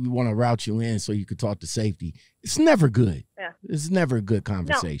 we want to route you in so you could talk to safety. It's never good. Yeah. It's never a good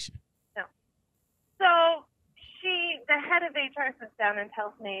conversation. No. So the head of HR sits down and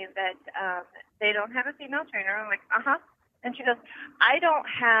tells me that they don't have a female trainer. I'm like, uh-huh. And she goes, I don't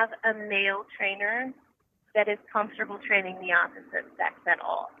have a male trainer that is comfortable training the opposite sex at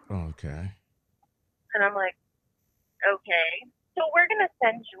all. Okay. And I'm like, okay, so we're going to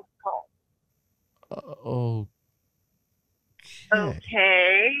send you home.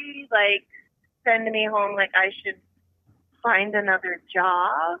 Okay. Like, send me home like I should find another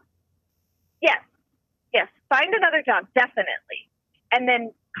job? Yes, find another job, definitely. And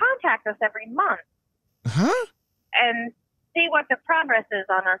then contact us every month. Huh? And see what the progress is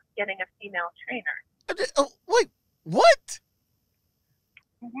on us getting a female trainer. Wait, what?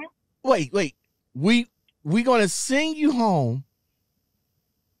 Mm-hmm. Wait. We gonna send you home.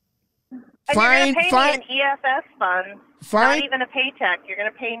 And you're gonna pay me in ESS funds. Not even a paycheck. You're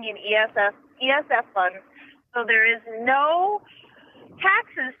gonna pay me in ESF funds. So there is no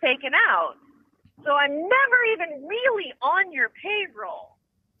taxes taken out. So I'm never even really on your payroll.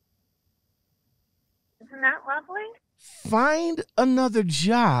 Isn't that lovely? Find another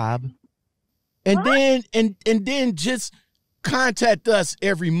job, and then just contact us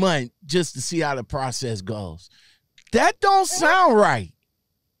every month just to see how the process goes. That don't sound right.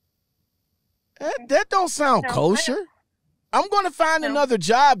 That don't sound kosher. I'm going to find another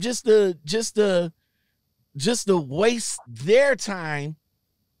job just to waste their time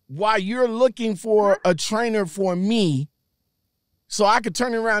while you're looking for a trainer for me, so I could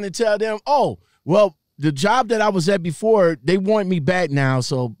turn around and tell them, oh, well, the job that I was at before, they want me back now,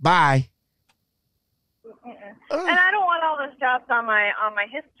 so bye. And I don't want all those jobs on my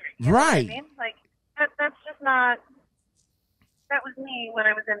history. You know right. What I mean? Like, that's just not, that was me when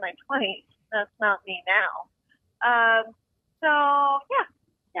I was in my 20s. That's not me now. So,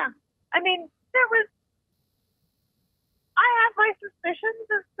 yeah. I mean, I have my suspicions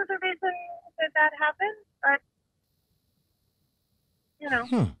as to the reason that happened, but,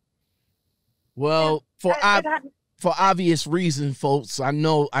 Well, for obvious reasons, folks, I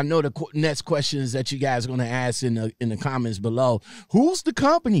know the next questions that you guys are going to ask in the comments below. Who's the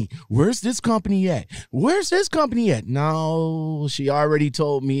company? Where's this company at? Where's this company at? No, she already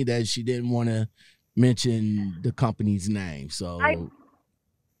told me that she didn't want to mention the company's name. So I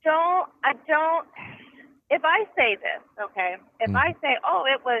don't. If I say this, okay, if I say, oh,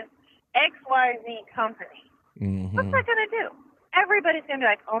 it was XYZ company, what's that going to do? Everybody's going to be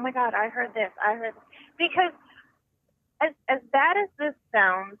like, oh, my God, I heard this. Because as bad as this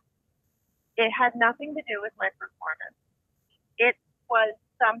sounds, it had nothing to do with my performance. It was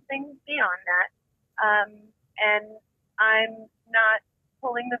something beyond that. And I'm not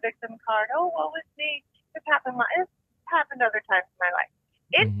pulling the victim card. Oh, woe is me. It's happened other times in my life.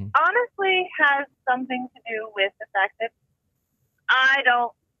 It honestly has something to do with the fact that I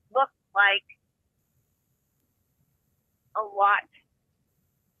don't look like a lot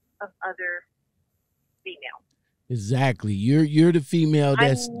of other females. Exactly. You're the female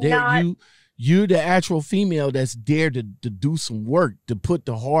that's there. You're the actual female that's there to do some work, to put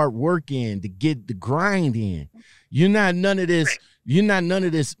the hard work in, to get the grind in. You're not none of this. You're not none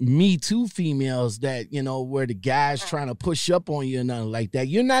of this Me Too females that, you know, where the guy's trying to push up on you or nothing like that.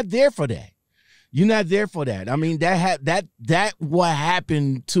 You're not there for that. You're not there for that. I mean, that what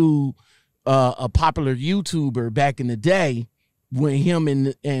happened to a popular YouTuber back in the day when him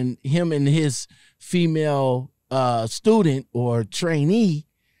and his female student or trainee,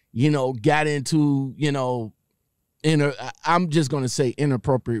 you know, got into, you know, I'm just going to say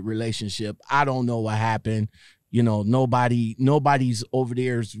inappropriate relationship. I don't know what happened. You know, nobody's over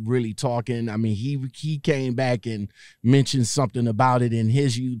there is really talking. I mean, he came back and mentioned something about it in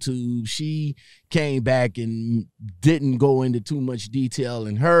his YouTube. She came back and didn't go into too much detail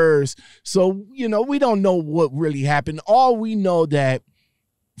in hers. So, you know, we don't know what really happened. All we know that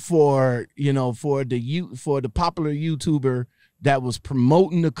for the popular YouTuber that was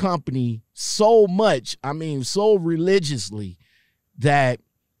promoting the company so much, I mean, so religiously, that,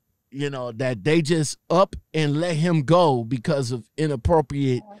 you know, that they just up and let him go because of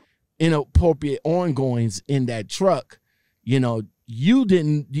inappropriate ongoings in that truck. You know,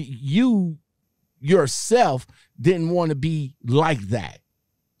 you yourself didn't want to be like that.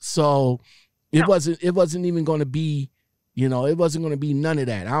 So it wasn't even going to be, you know, it wasn't going to be none of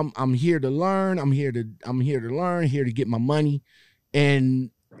that. I'm here to learn. I'm here to learn, here to get my money.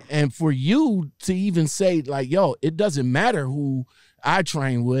 And for you to even say like, yo, it doesn't matter who I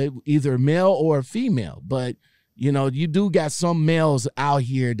train with, either male or female, but you know, you do got some males out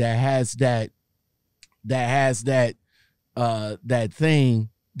here that has that thing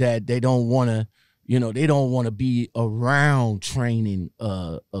that they don't want to, you know, they don't want to be around training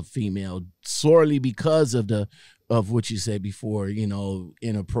a female sorely because of what you said before, you know,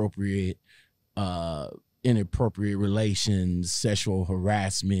 inappropriate relations, sexual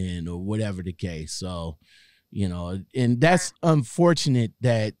harassment, or whatever the case. So, you know, and that's unfortunate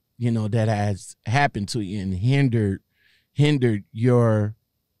that, you know, that has happened to you and hindered your,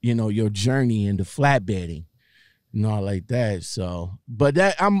 you know, your journey into flatbedding and all like that. So, but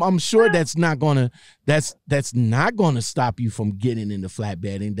that I'm sure that's not gonna stop you from getting into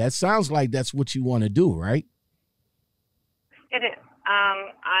flatbedding. That sounds like that's what you want to do, right? It is.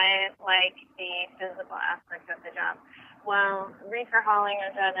 I like the physical aspect of the job. While reefer hauling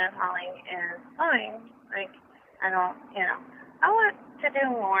or dead-end hauling is fine, like, I don't, you know, I want to do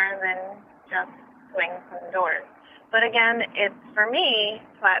more than just swing some doors. But again, it's, for me,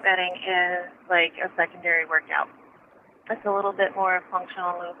 flatbedding is like a secondary workout. It's a little bit more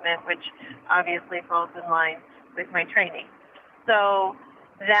functional movement, which obviously falls in line with my training. So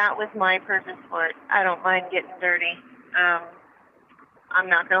that was my purpose for it. I don't mind getting dirty. I'm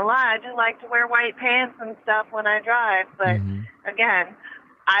not going to lie, I do like to wear white pants and stuff when I drive, but again,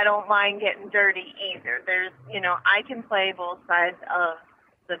 I don't mind getting dirty either. There's, you know, I can play both sides of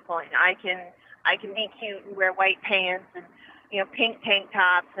the coin. I can be cute and wear white pants and, you know, pink tank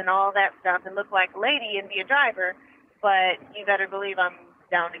tops and all that stuff and look like a lady and be a driver, but you better believe I'm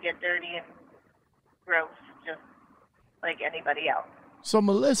down to get dirty and gross, just like anybody else. So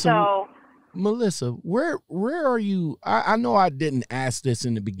Melissa, where are you? I know I didn't ask this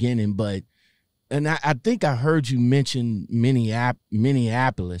in the beginning, but I think I heard you mention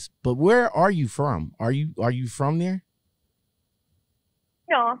Minneapolis, but where are you from? Are you from there?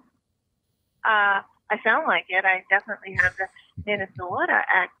 No. I sound like it. I definitely have the Minnesota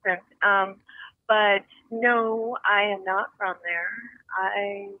accent. But no, I am not from there.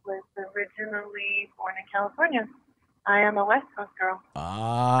 I was originally born in California. I am a West Coast girl.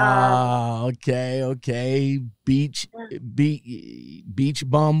 Okay. Beach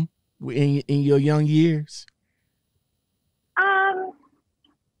bum in your young years.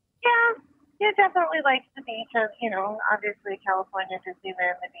 Yeah, definitely likes the beach. You know, obviously California,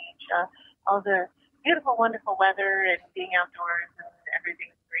 Disneyland, the beach, all the beautiful, wonderful weather and being outdoors and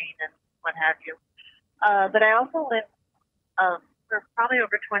everything's green and what have you. But I also lived for probably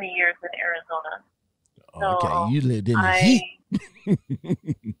over 20 years in Arizona. Okay, so you lived in the heat.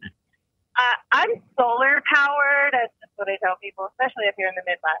 I'm solar powered. That's just what I tell people, especially up here in the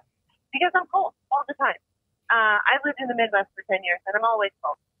Midwest, because I'm cold all the time. I lived in the Midwest for 10 years, and I'm always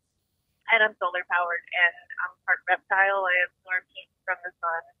cold. And I'm solar powered, and I'm part reptile. I absorb heat from the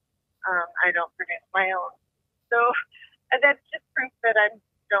sun. I don't produce my own. So that's just proof that I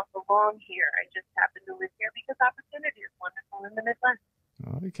don't belong here. I just happen to live here because opportunity is wonderful in the Midwest.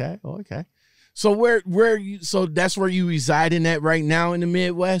 Okay. So so that's where you reside in that right now in the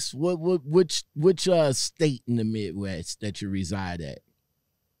Midwest? Which state in the Midwest that you reside at?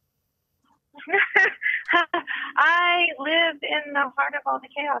 I live in the heart of all the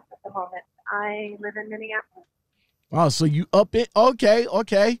chaos at the moment. I live in Minneapolis. Oh, so you up it? Okay.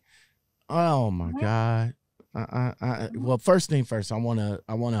 Oh my God. Well, first thing first, I wanna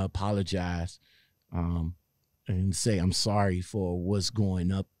apologize, and say I'm sorry for what's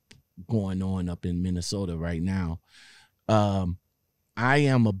going on up in Minnesota right now. I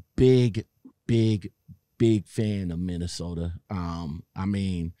am a big fan of Minnesota. I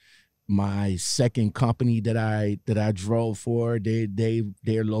mean, my second company that I drove for,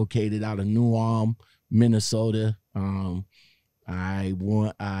 they're located out of New Ulm, Minnesota. I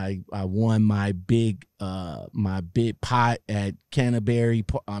won my big pot at Canterbury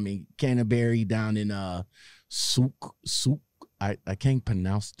down in Souk. I can't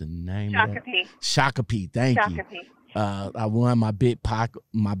pronounce the name. Shakopee. Thank you. I won my big pot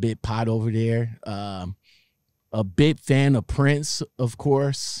over there. A big fan of Prince, of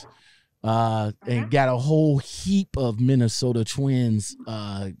course. And got a whole heap of Minnesota Twins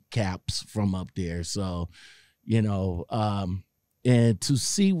caps from up there. So, and to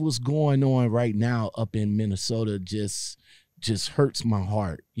see what's going on right now up in Minnesota just hurts my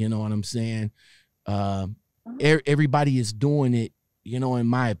heart. You know what I'm saying? Everybody is doing it, in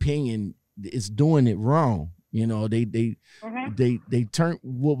my opinion, is doing it wrong. They turned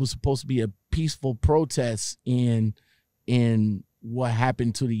what was supposed to be a peaceful protest in what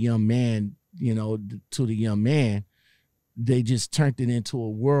happened to the young man, they just turned it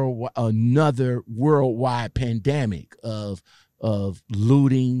into another worldwide pandemic of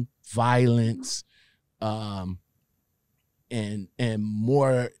looting, violence, and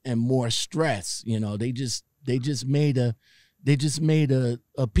more stress. They just made a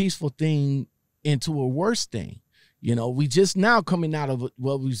peaceful thing into a worse thing. We just now coming out of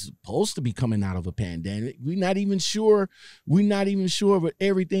we supposed to be coming out of a pandemic. We're not even sure but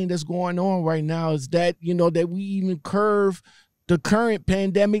everything that's going on right now is that, that we even curve the current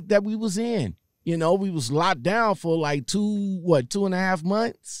pandemic that we was in. We was locked down for like 2.5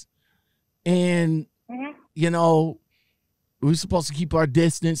 months. And, we were supposed to keep our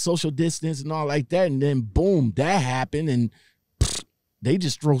distance, social distance and all like that. And then boom, that happened. And they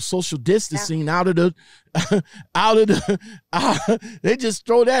just throw social distancing out of the, they just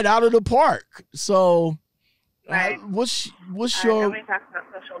throw that out of the park. So, right. What's your? Nobody talks about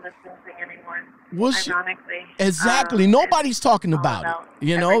social distancing anymore. Ironically, exactly. Nobody's talking about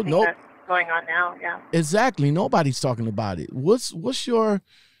it. Nope. That's going on now. Yeah. Exactly. Nobody's talking about it. What's your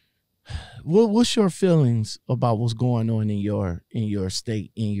feelings about what's going on in your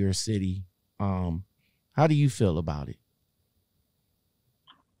state, in your city? How do you feel about it?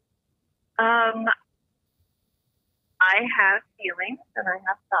 I have feelings and I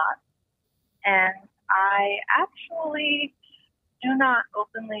have thoughts, and I actually do not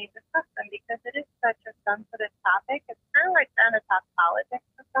openly discuss them because it is such a sensitive topic. It's kind of like trying to talk politics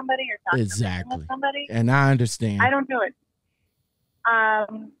with somebody or talk with somebody. And I understand. I don't do it. I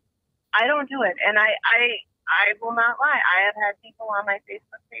don't do it, and I will not lie. I have had people on my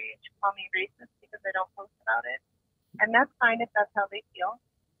Facebook page call me racist because I don't post about it, and that's fine if that's how they feel.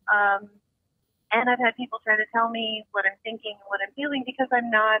 And I've had people try to tell me what I'm thinking and what I'm feeling because I'm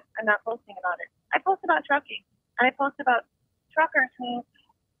not posting about it. I post about trucking, and I post about truckers who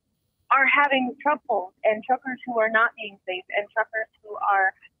are having trouble, and truckers who are not being safe, and truckers who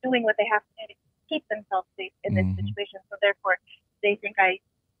are doing what they have to do to keep themselves safe in this situation. So therefore, they think I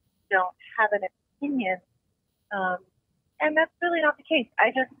don't have an opinion, and that's really not the case.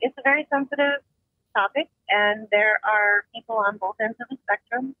 It's a very sensitive topic, and there are people on both ends of the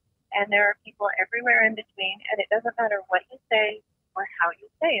spectrum. And there are people everywhere in between, and it doesn't matter what you say or how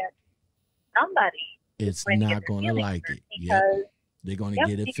you say it. Somebody is not going to like it. Yep. They're going to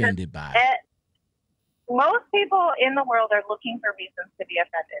get offended by it. Most people in the world are looking for reasons to be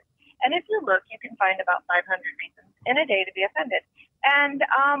offended. And if you look, you can find about 500 reasons in a day to be offended. And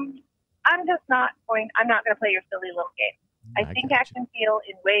I'm not going to play your silly little game. I think, act, and feel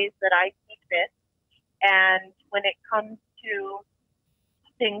in ways that I see fit. And when it comes to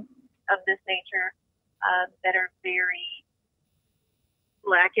things of this nature that are very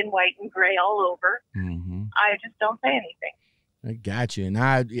black and white and gray all over, I just don't say anything. I got you,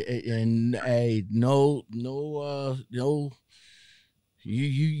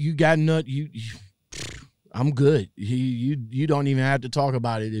 you got nut. I'm good. You don't even have to talk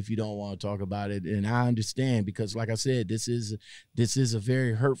about it if you don't want to talk about it, and I understand because, like I said, this is a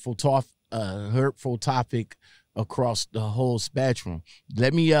very hurtful topic across the whole spectrum.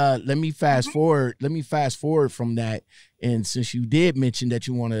 Let me fast forward. Let me fast forward from that. And since you did mention that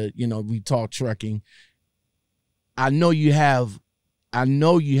you want to, we talk trucking, I know you have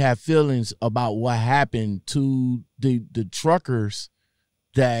feelings about what happened to the truckers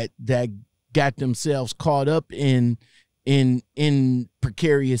that got themselves caught up in in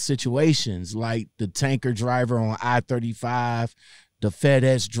precarious situations, like the tanker driver on I-35, the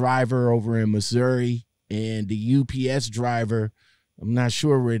FedEx driver over in Missouri, and the UPS driver. I'm not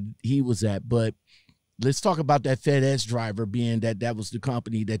sure where he was at, but let's talk about that FedEx driver, being that was the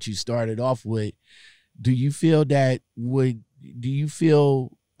company that you started off with. Do you feel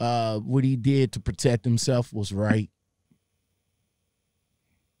what he did to protect himself was right?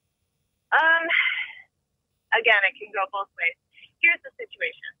 Again, it can go both ways. Here's the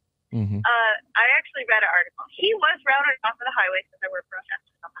situation. Mm-hmm. I actually read an article. He was routed off of the highway because there were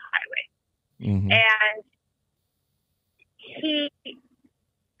protesters on the highway. Mm-hmm. And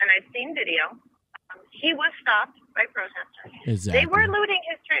I've seen video, he was stopped by protesters. Exactly. They were looting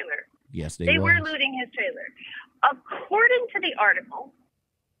his trailer. Yes, they were looting his trailer. According to the article,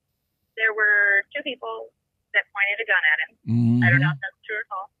 there were two people that pointed a gun at him. Mm-hmm. I don't know if that's true or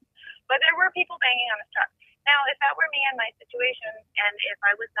false. But there were people banging on his truck. Now, if that were me in my situation, and if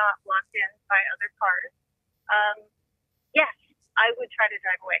I was not blocked in by other cars, yes, I would try to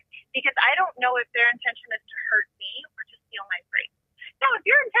drive away. Because I don't know if their intention is to hurt me or to steal my freight. Now, if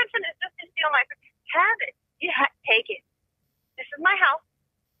your intention is just to steal my freight, have it. Take it. This is my house.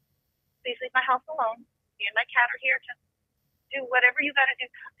 Please leave my house alone. Me and my cat are here. Just do whatever you got to do.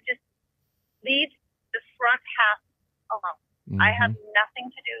 Just leave the front half alone. Mm-hmm. I have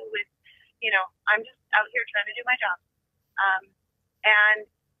nothing to do with, I'm just out here trying to do my job. And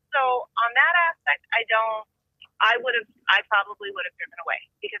so on that aspect, I probably would have driven away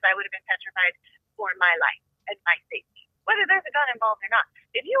because I would have been petrified for my life and my safety, whether there's a gun involved or not.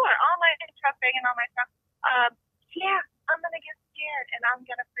 If you are on my truck, banging on my truck, yeah, I'm going to get scared and I'm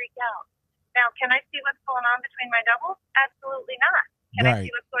going to freak out. Now, can I see what's going on between my doubles? Absolutely not. Can I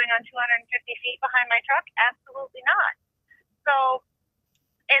see what's going on 250 feet behind my truck? Absolutely not. So,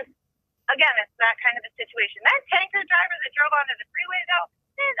 again, it's that kind of a situation. That tanker driver that drove onto the freeway, though,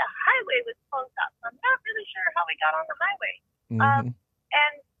 the highway was closed up. I'm not really sure how he got on the highway. Mm-hmm.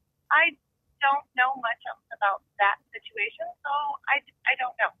 And I don't know much else about that situation, so I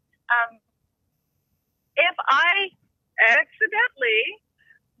don't know. If I accidentally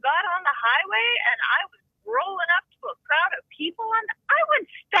got on the highway and I was rolling up to a crowd of people, I would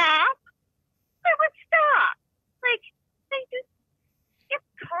stop. Like, it's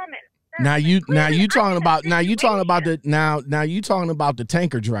common. Now you talking about the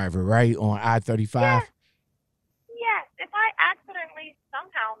tanker driver, right, on I-35? Yes. If I accidentally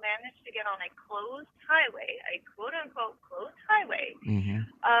somehow managed to get on a closed highway, a quote unquote closed highway, mm-hmm.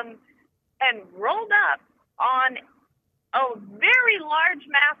 And rolled up on a very large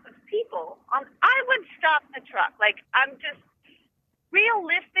mass of people, I would stop the truck. Like, I'm just,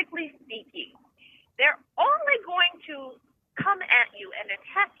 realistically speaking, they're only going to come at you and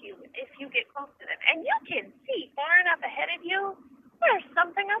attack you if you get close to them. And you can see far enough ahead of you, there's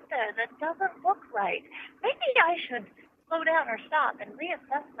something up there that doesn't look right. Maybe I should slow down or stop and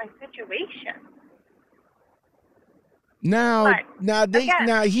reassess my situation. Now they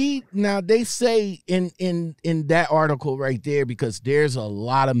say in that article right there, because there's a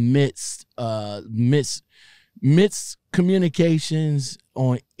lot of miscommunications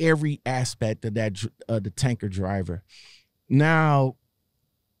on every aspect of the tanker driver. Now,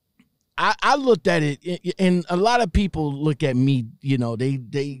 I looked at it, and a lot of people look at me,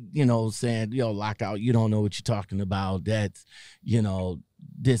 they saying, Lockout, you don't know what you're talking about. That's,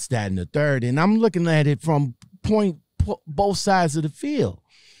 this, that, and the third. And I'm looking at it from both sides of the field.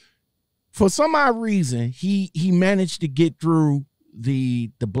 For some odd reason, he managed to get through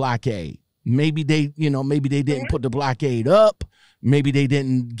the blockade. Maybe they didn't put the blockade up. Maybe they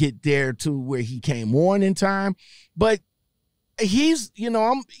didn't get there to where he came on in time. But he's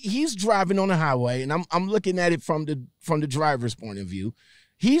driving on the highway, and I'm looking at it from the driver's point of view.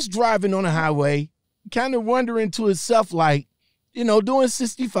 He's driving on the highway, kind of wondering to himself, like, doing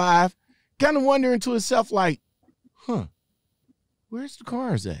 65, kind of wondering to himself, like, where's the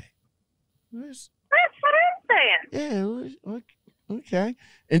cars at? That's what I'm saying. Yeah, okay.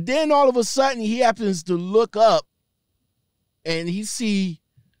 And then all of a sudden he happens to look up and he see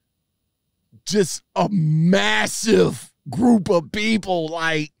just a massive group of people,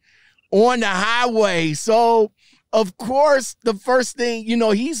 like, on the highway. So, of course, the first thing,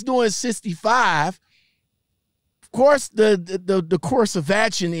 he's doing 65. Of course, the course of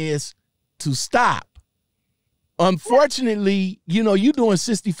action is to stop. Unfortunately, you're doing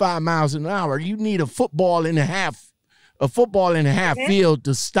 65 miles an hour. You need a football and a half field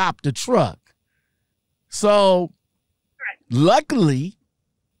to stop the truck. So, luckily,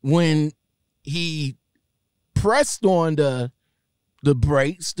 when he pressed on the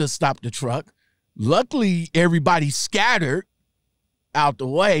brakes to stop the truck, Luckily, everybody scattered out the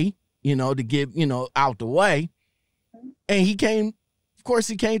way, to get, out the way. And he came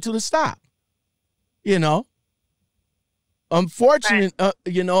to the stop, Unfortunately,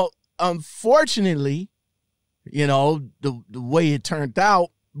 the way it turned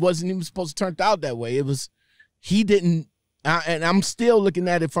out wasn't even supposed to turn out that way. It was, he didn't, and I'm still looking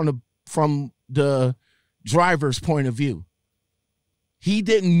at it from the driver's point of view. He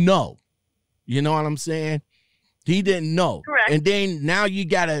didn't know. You know what I'm saying? He didn't know. Correct. And then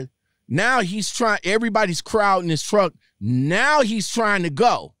now he's trying, everybody's crowding his truck. Now he's trying to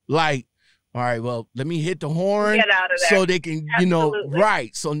go. Like, all right, well, let me hit the horn get out of there. so they can, Absolutely.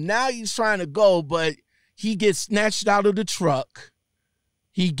 right. So now he's trying to go, but he gets snatched out of the truck.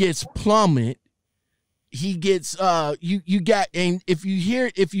 He gets plummeted. He gets, and if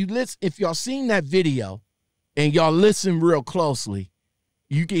y'all seen that video and y'all listen real closely,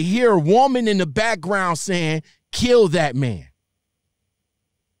 you can hear a woman in the background saying, "Kill that man."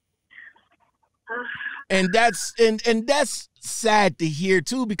 And that's sad to hear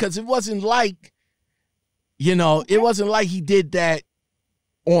too, because it wasn't like, it wasn't like he did that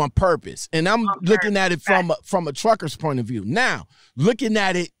on purpose. And I'm looking at it from a trucker's point of view. Now, looking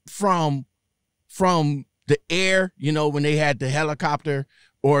at it from the air, when they had the helicopter,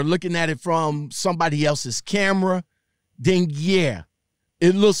 or looking at it from somebody else's camera, then yeah,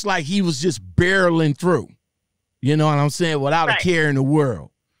 it looks like he was just barreling through. You know what I'm saying? Without a care in the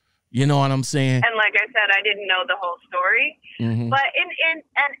world. You know what I'm saying? And like I said, I didn't know the whole story. Mm-hmm. But and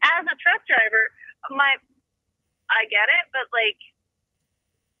as a truck driver, I get it, but like,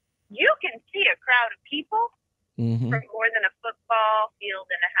 you can see a crowd of people from more than a football field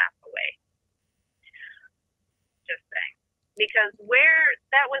and a half away. Just saying. Because where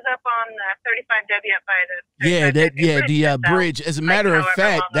that was up on 35W up by the bridge. As a matter of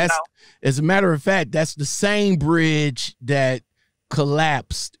fact, that's the same bridge that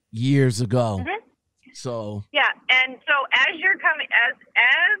collapsed years ago. Mm-hmm. So yeah, and so as you're coming as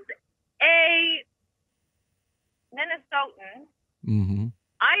a Minnesotan,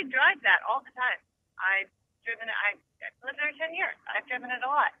 I drive that all the time. I've driven it. I lived there 10 years. I've driven it a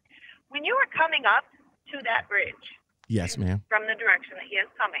lot. When you are coming up to that bridge, yes, ma'am, from the direction that he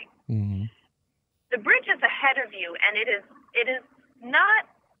is coming, the bridge is ahead of you, and it is not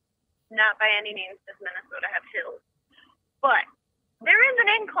by any means does Minnesota have hills, but there is an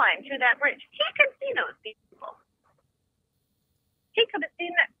incline to that bridge. He could see those people. He could have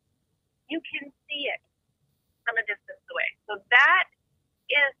seen that. You can see it from a distance away. So that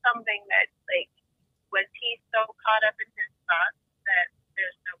is something that, like, was he so caught up in his thoughts that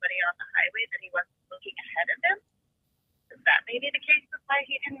there's nobody on the highway that he wasn't looking ahead of him? Is that maybe the case of why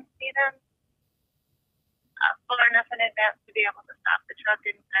he didn't see them far enough in advance to be able to stop the truck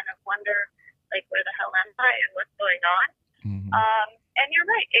and kind of wonder, like, where the hell am I and what's going on? And you're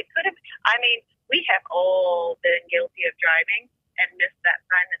right. It could have. I mean, we have all been guilty of driving and missed that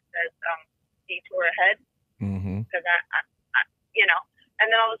sign that says detour ahead. Because and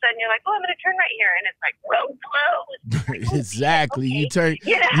then all of a sudden you're like, oh, I'm going to turn right here, and it's like road closed. Exactly. Okay.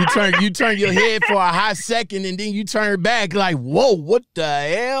 You turn your head for a hot second, and then you turn back like, whoa, what the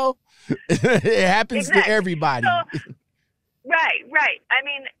hell? It happens to everybody. So, right. I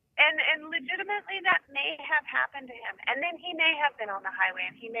mean, and legitimately that may have happened to him, and then he may have been on the highway,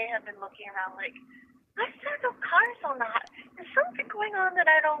 and he may have been looking around like, I saw no cars on the highway. There's something going on that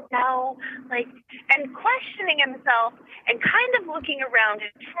I don't know, like, and questioning himself and kind of looking around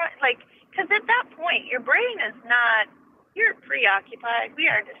and because at that point your brain is not, you're preoccupied. We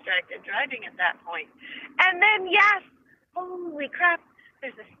are distracted driving at that point. And then yes, holy crap,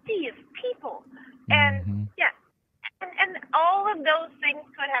 there's a sea of people, and yes, and all of those things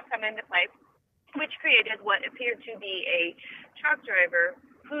could have come into play, which created what appeared to be a truck driver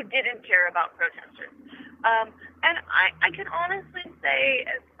who didn't care about protesters. And I can honestly say,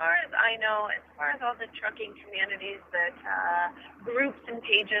 as far as I know, as far as all the trucking communities that groups and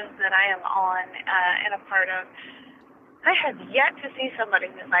pages that I am on and a part of, I have yet to see somebody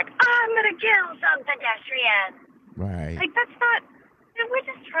who's like, I'm going to kill some pedestrian. Right. Like, that's not, we're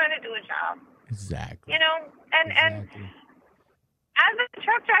just trying to do a job. Exactly. And as a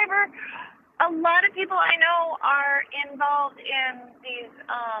truck driver, a lot of people I know are involved in these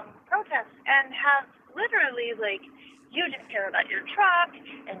protests and have literally, like, you just care about your truck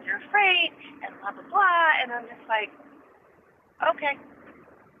and your freight and blah, blah, blah. And I'm just like, okay,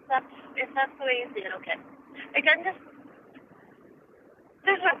 if that's the way you see it, okay. Like,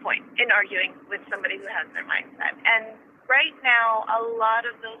 there's no point in arguing with somebody who has their mindset. And right now, a lot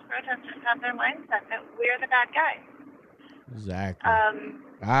of those protesters have their mindset that we're the bad guys. Exactly.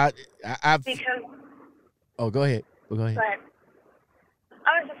 Because Oh, go ahead. Go ahead. But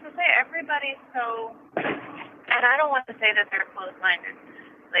I was just going to say, everybody's so, and I don't want to say that they're closed-minded,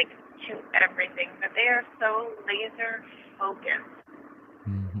 like, to everything, but they are so laser-focused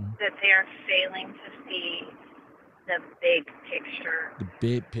that they are failing to see the big picture. The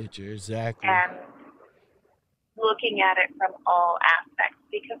big picture, exactly. And looking at it from all aspects.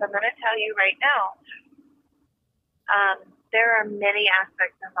 Because I'm going to tell you right now, there are many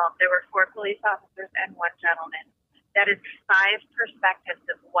aspects involved. There were 4 police officers and 1 gentleman. That is 5 perspectives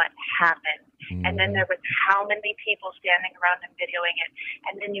of what happened. And then there was how many people standing around and videoing it.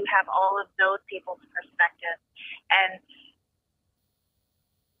 And then you have all of those people's perspectives. And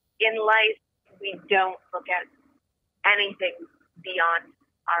in life, we don't look at anything beyond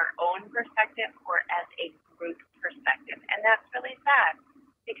our own perspective or as a group perspective. And that's really sad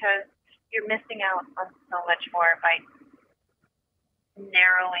because you're missing out on so much more by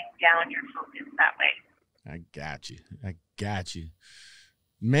narrowing down your focus that way. I got you.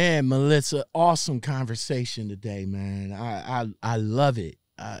 Man, Melissa, awesome conversation today, man. I love it.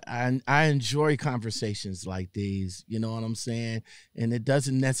 I enjoy conversations like these, you know what I'm saying? And it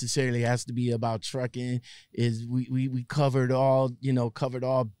doesn't necessarily has to be about trucking. We covered all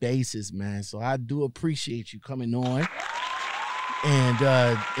bases, man. So I do appreciate you coming on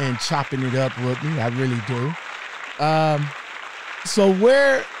and chopping it up with me. I really do. So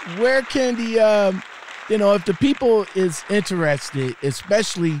where can the if the people is interested,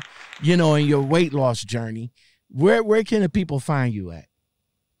 especially, in your weight loss journey, where can the people find you at?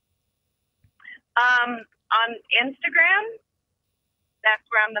 On Instagram, that's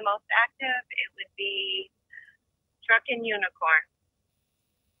where I'm the most active. It would be Trucking Unicorn.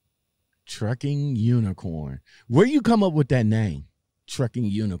 Trucking Unicorn. Where you come up with that name, Trucking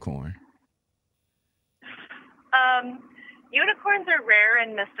Unicorn? Unicorns are rare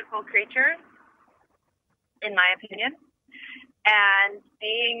and mystical creatures, in my opinion. And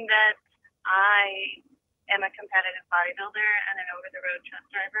being that I am a competitive bodybuilder and an over-the-road truck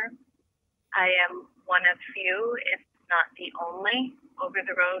driver, I am one of few, if not the only,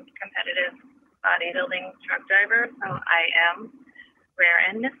 over-the-road competitive bodybuilding truck driver. So I am rare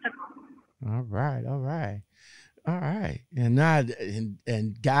and mystical. All right.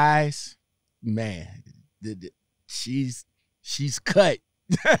 And guys, man, she's cut.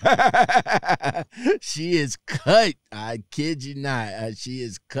 She is cut. I kid you not. She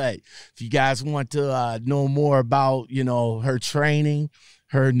is cut. If you guys want to know more about, her training,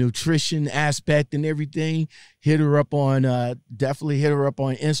 her nutrition aspect and everything, definitely hit her up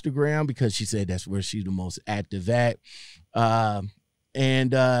on Instagram, because she said that's where she's the most active at.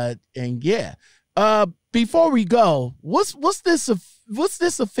 And yeah. Before we go, what's this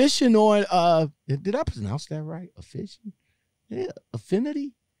efficient on? Did I pronounce that right? Efficient? Yeah,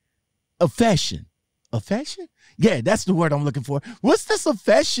 affinity? Affection. Yeah, that's the word I'm looking for. What's this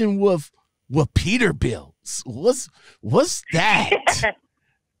affection with Peterbilts? What's that?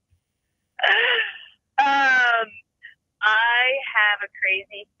 I have a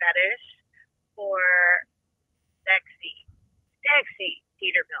crazy fetish for sexy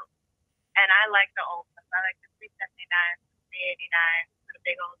Peterbilt. And I like the old ones. I like the 379, 389, with a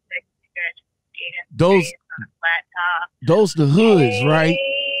big old sexy stretch. Those on a flat top. Those the hoods, right?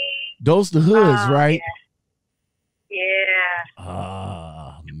 Those the hoods, right? Yeah.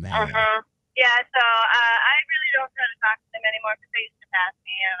 Oh, man. Yeah, so I really don't try to talk to them anymore, because they used to pass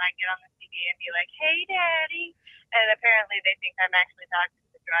me and I get on the TV and be like, "Hey, Daddy." And apparently they think I'm actually talking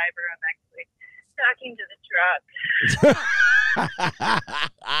to the driver. I'm actually talking to the truck.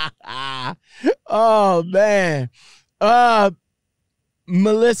 Oh, man.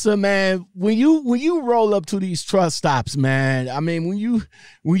 Melissa, man, when you roll up to these truck stops, man, I mean, when you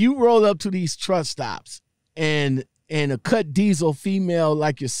roll up to these truck stops and a cut diesel female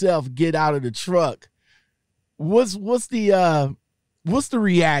like yourself get out of the truck, what's the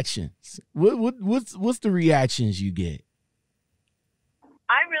reactions? What's the reactions you get?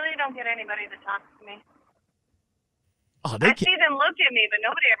 I really don't get anybody that talks to me. Oh, I see them look at me, but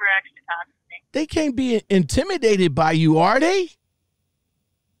nobody ever actually talks to me. They can't be intimidated by you, are they?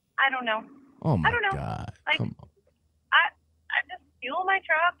 I don't know. Oh, my I don't know. God. Like, come on. I just fuel my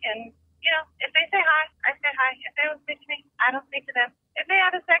truck, and, if they say hi, I say hi. If they don't speak to me, I don't speak to them. If they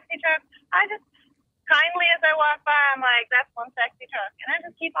have a sexy truck, I just, kindly as I walk by, I'm like, that's one sexy truck. And I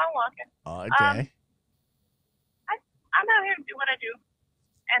just keep on walking. Okay. I'm out here to do what I do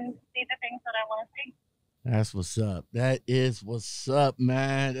and see the things that I want to see. That's what's up. That is what's up,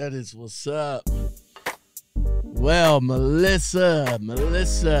 man. That is what's up. Well, Melissa,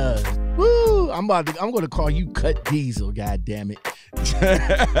 woo, I'm gonna call you Cut Diesel. God damn it.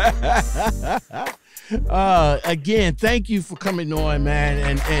 Again, thank you for coming on,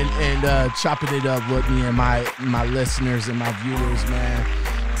 man, and chopping it up with me and my listeners and my viewers, man.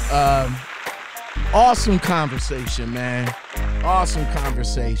 Awesome conversation, man. Awesome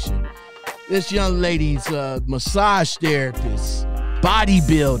conversation. This young lady's a massage therapist,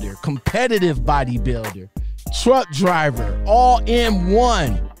 bodybuilder, competitive bodybuilder, truck driver, all in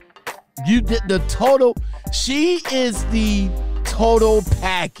one. You did the total. She is the total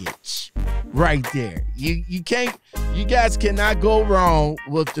package right there. You guys cannot go wrong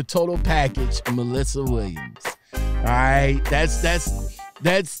with the total package, Melissa Williams. All right, that's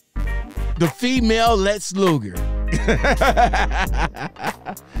the female Lex Luger.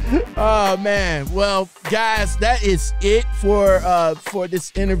 Oh man, well guys, that is it for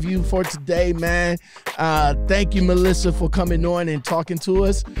this interview for today, man. Thank you, Melissa, for coming on and talking to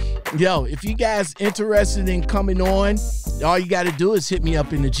us. Yo, if you guys interested in coming on, all you got to do is hit me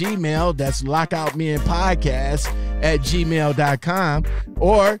up in the Gmail. That's Lockoutmenpodcast at gmail.com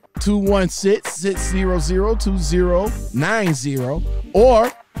or 216-600-2090,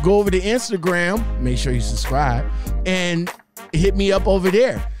 or go over to Instagram, make sure you subscribe, and hit me up over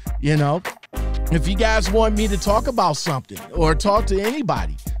there. You know, if you guys want me to talk about something or talk to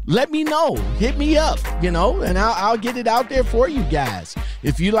anybody, let me know. Hit me up, you know, and I'll get it out there for you guys.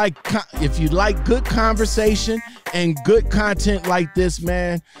 If you like good conversation and good content like this,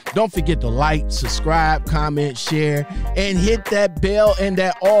 man, don't forget to like, subscribe, comment, share, and hit that bell and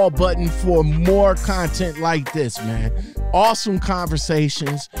that all button for more content like this, man. Awesome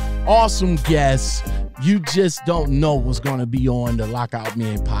conversations, awesome guests. You just don't know what's going to be on the Lockout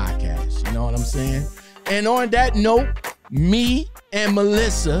Men podcast. You know what I'm saying? And on that note, me and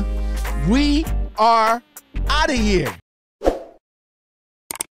Melissa, we are out of here.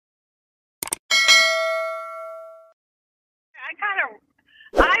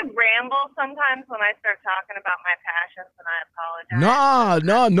 I ramble sometimes when I start talking about my passions, and I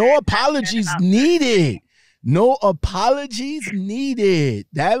apologize. No apologies needed. No apologies needed.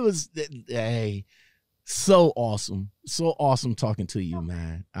 That was, hey, so awesome. So awesome talking to you,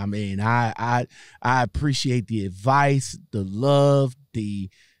 man. I mean, I appreciate the advice, the love, the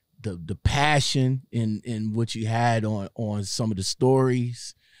passion in what you had on some of the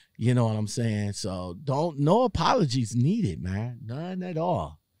stories. You know what I'm saying? So no apologies needed, man. None at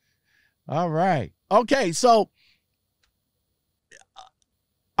all. All right. Okay, so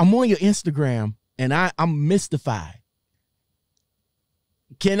I'm on your Instagram and I'm mystified.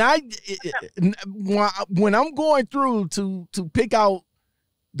 Can I, when I'm going through to pick out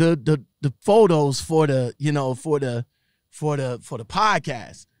the photos for the, you know, for the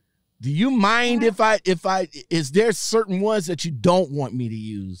podcast, do you mind if I is there certain ones that you don't want me to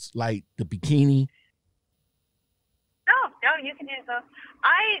use, like the bikini? No, you can use those.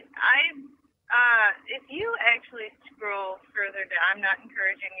 If you actually scroll further down, I'm not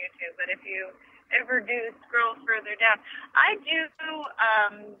encouraging you to, but if you ever do scroll further down, I do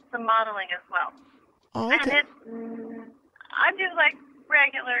some modeling as well. Oh, okay. And I do like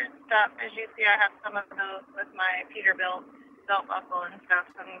regular stuff. As you see, I have some of those with my Peterbilt belt buckle and stuff,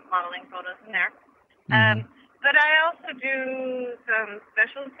 some modeling photos in there. Mm-hmm. But I also do some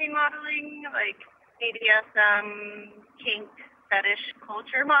specialty modeling, like BDSM, kink, fetish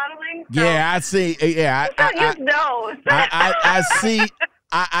culture modeling. So yeah, I see. Yeah, I use those. I see.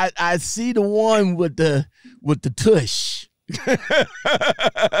 I see the one with the tush. Yeah.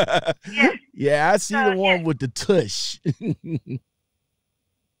 Yeah, I see the one with the tush. Yeah,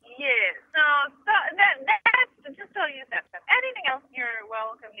 so that's just don't use that stuff. Anything else you're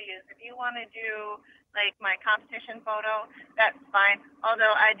welcome to use. If you want to do like my competition photo, that's fine.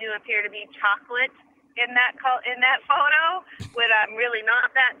 Although I do appear to be chocolate in that photo, when I'm really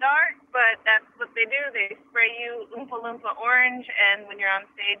not that dark, but that's what they do. They spray you Oompa Loompa orange, and when you're on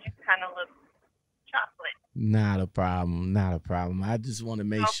stage, you kind of look chocolate. Not a problem. Not a problem. I just want to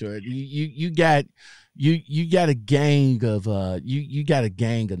make sure you got a gang of you got a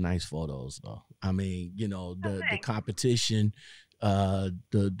gang of nice photos though. I mean, you know, the competition, the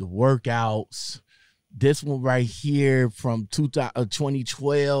workouts. This one right here from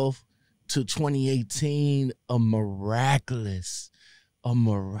 2012 to 2018, a miraculous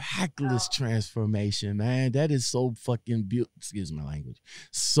transformation, man. That is so fucking beautiful. Excuse my language.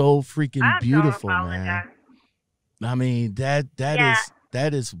 So freaking beautiful, man. I mean, that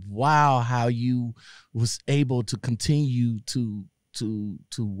is wow how you was able to continue to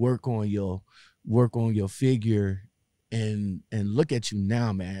work on your figure and look at you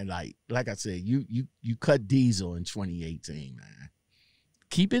now, man. Like I said, you cut diesel in 2018, man.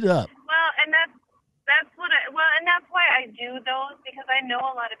 Keep it up. Well, and that's I know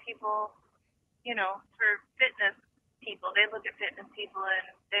a lot of people, you know, for fitness people, they look at fitness people and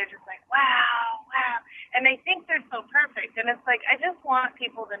they're just like, wow, wow. And they think they're so perfect. And it's like, I just want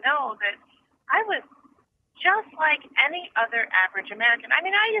people to know that I was just like any other average American. I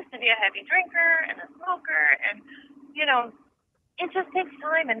mean, I used to be a heavy drinker and a smoker, and, you know, it just takes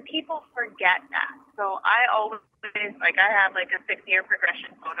time, and people forget that. So I always, like, I have like a 6-year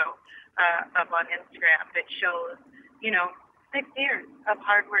progression photo up on Instagram that shows, you know, 6 years of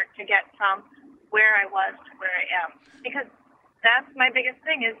hard work to get from where I was to where I am. Because that's my biggest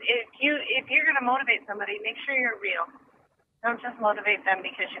thing is if you're going to motivate somebody, make sure you're real. Don't just motivate them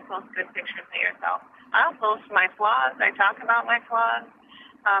because you post good pictures of yourself. I'll post my flaws. I talk about my flaws,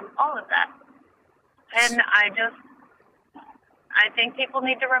 all of that. And I think people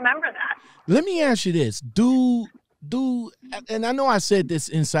need to remember that. Let me ask you this. And I know I said this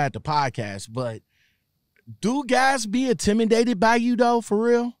inside the podcast, but do guys be intimidated by you, though, for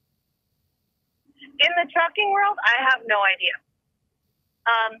real? In the trucking world, I have no idea.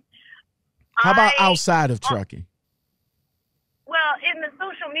 How about outside of trucking? Well, in the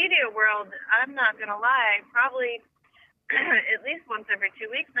social media world, I'm not going to lie, probably at least once every 2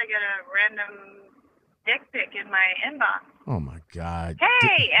 weeks I get a random dick pic in my inbox. Oh, my God.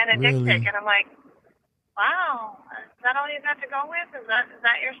 Hey, and a really? dick pic. And I'm like, wow, is that all you got to go with? Is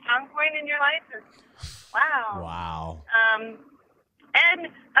that your strong point in your life? Wow. Wow.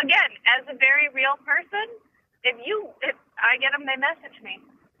 And again, as a very real person, if I get them, they message me,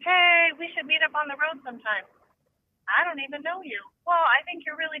 hey, we should meet up on the road sometime. I don't even know you. Well, I think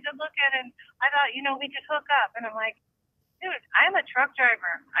you're really good looking, and I thought, you know, we could hook up. And I'm like, dude, I am a truck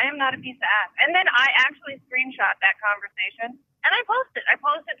driver. I am not a piece of ass. And then I actually screenshot that conversation, and I post it. I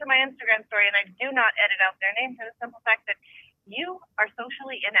post it to my Instagram story, and I do not edit out their name for the simple fact that you are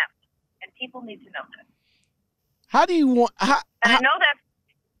socially inept, and people need to know this. How do you want? I know that.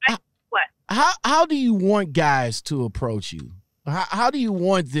 What? How do you want guys to approach you? How do you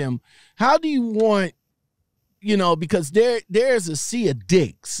want them? How do you want? You know, because there's a sea of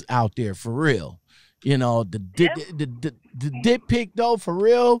dicks out there for real. You know, the dick pic though, for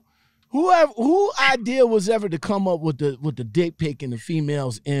real. Who idea was ever to come up with the dick pic in the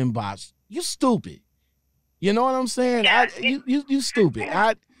female's inbox? You stupid. You know what I'm saying? Yeah. You stupid.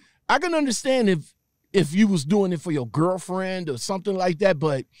 I can understand if you was doing it for your girlfriend or something like that,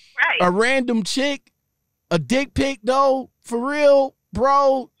 but right. A random chick, a dick pic though, for real,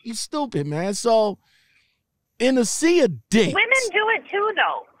 bro, you stupid, man. So in a sea of dicks. Women do it too,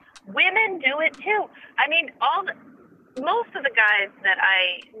 though. Women do it too. I mean, most of the guys that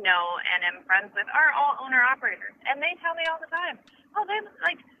I know and am friends with are all owner-operators, and they tell me all the time, oh, they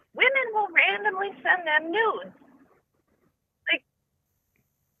like women will randomly send them nudes, like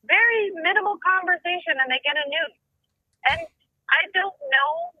very minimal conversation, and they get a nude. And I don't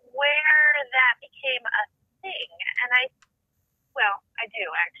know where that became a thing, and I do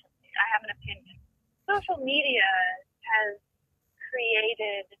actually. I have an opinion. Social media has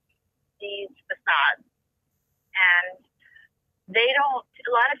created these facades, and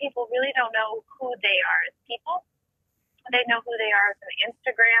a lot of people really don't know who they are as people. They know who they are as an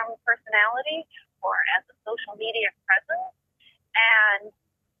Instagram personality or as a social media presence, and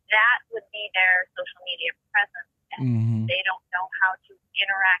that would be their social media presence. And they don't know how to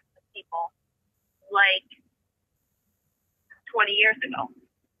interact with people like 20 years ago,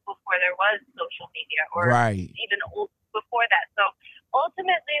 before there was social media, or even before that. So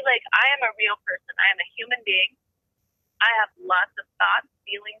ultimately, like, I am a real person. I am a human being. I have lots of thoughts,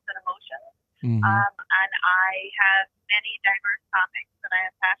 feelings, and emotions. And I have many diverse topics that I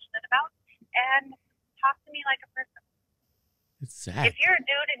am passionate about. And talk to me like a person. Exactly. If you're a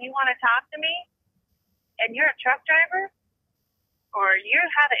dude and you want to talk to me, and you're a truck driver, or you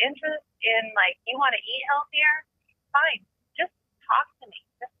have an interest in, like, you want to eat healthier, fine. Just talk to me.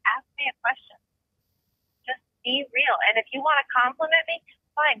 Just ask me a question. Just be real. And if you want to compliment me,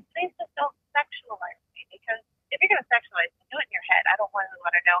 fine. Please just don't sexualize me, because if you're going to sexualize me, do it in your head. I don't really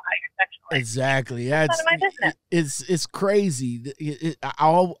want to know how you're sexualizing. Exactly. That's none of my business. It's crazy.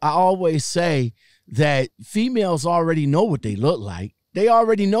 I always say that females already know what they look like. They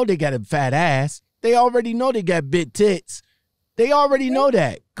already know they got a fat ass. They already know they got big tits. They already know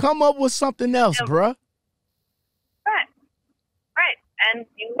that. Come up with something else, bruh. Right. And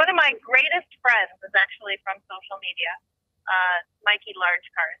one of my greatest friends is actually from social media, Mikey Large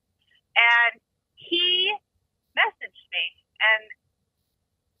Cars. And he messaged me, and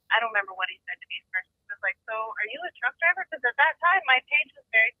I don't remember what he said to me first. He was like, so are you a truck driver? Because at that time, my page was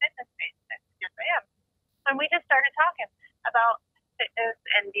very fitness-based. Yes, I am. And we just started talking about fitness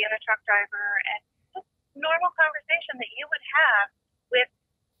and being a truck driver and just normal conversation that you would have with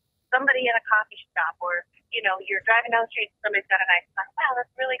somebody in a coffee shop, or, you know, you're driving down the street and somebody's got a nice car. Wow,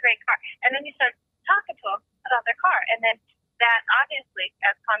 that's a really great car. And then you start talking to them about their car. And then that obviously,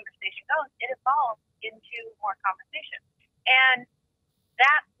 as conversation goes, it evolves into more conversation. And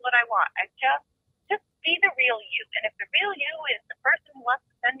that's what I want. I just be the real you. And if the real you is the person who wants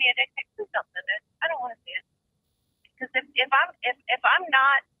to send me a dick pic, please don't send it. I don't want to see it. Because if I'm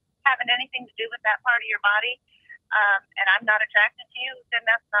not having anything to do with that part of your body, and I'm not attracted to you, then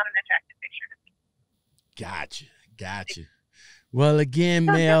that's not an attractive picture to me. Gotcha. Well, again,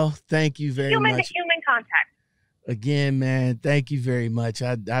 Mel, thank you very much. Human contact. Again, man, thank you very much.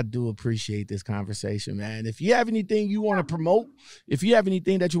 I do appreciate this conversation, man. If you have anything you want to promote, if you have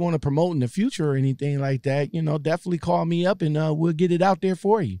anything that you want to promote in the future or anything like that, you know, definitely call me up and we'll get it out there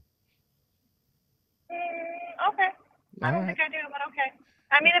for you. Okay. I don't think I do, but okay.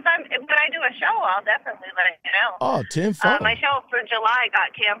 I mean, when I do a show, I'll definitely let you know. Oh, tenfold. My show for July got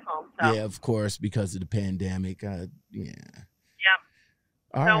canceled. So. Yeah, of course, because of the pandemic. Yeah.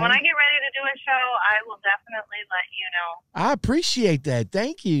 All right. When I get ready to do a show, I will definitely let you know. I appreciate that.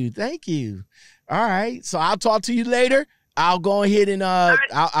 Thank you. All right. So I'll talk to you later. I'll go ahead and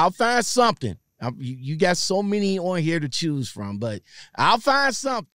I'll find something. You got so many on here to choose from, but I'll find something.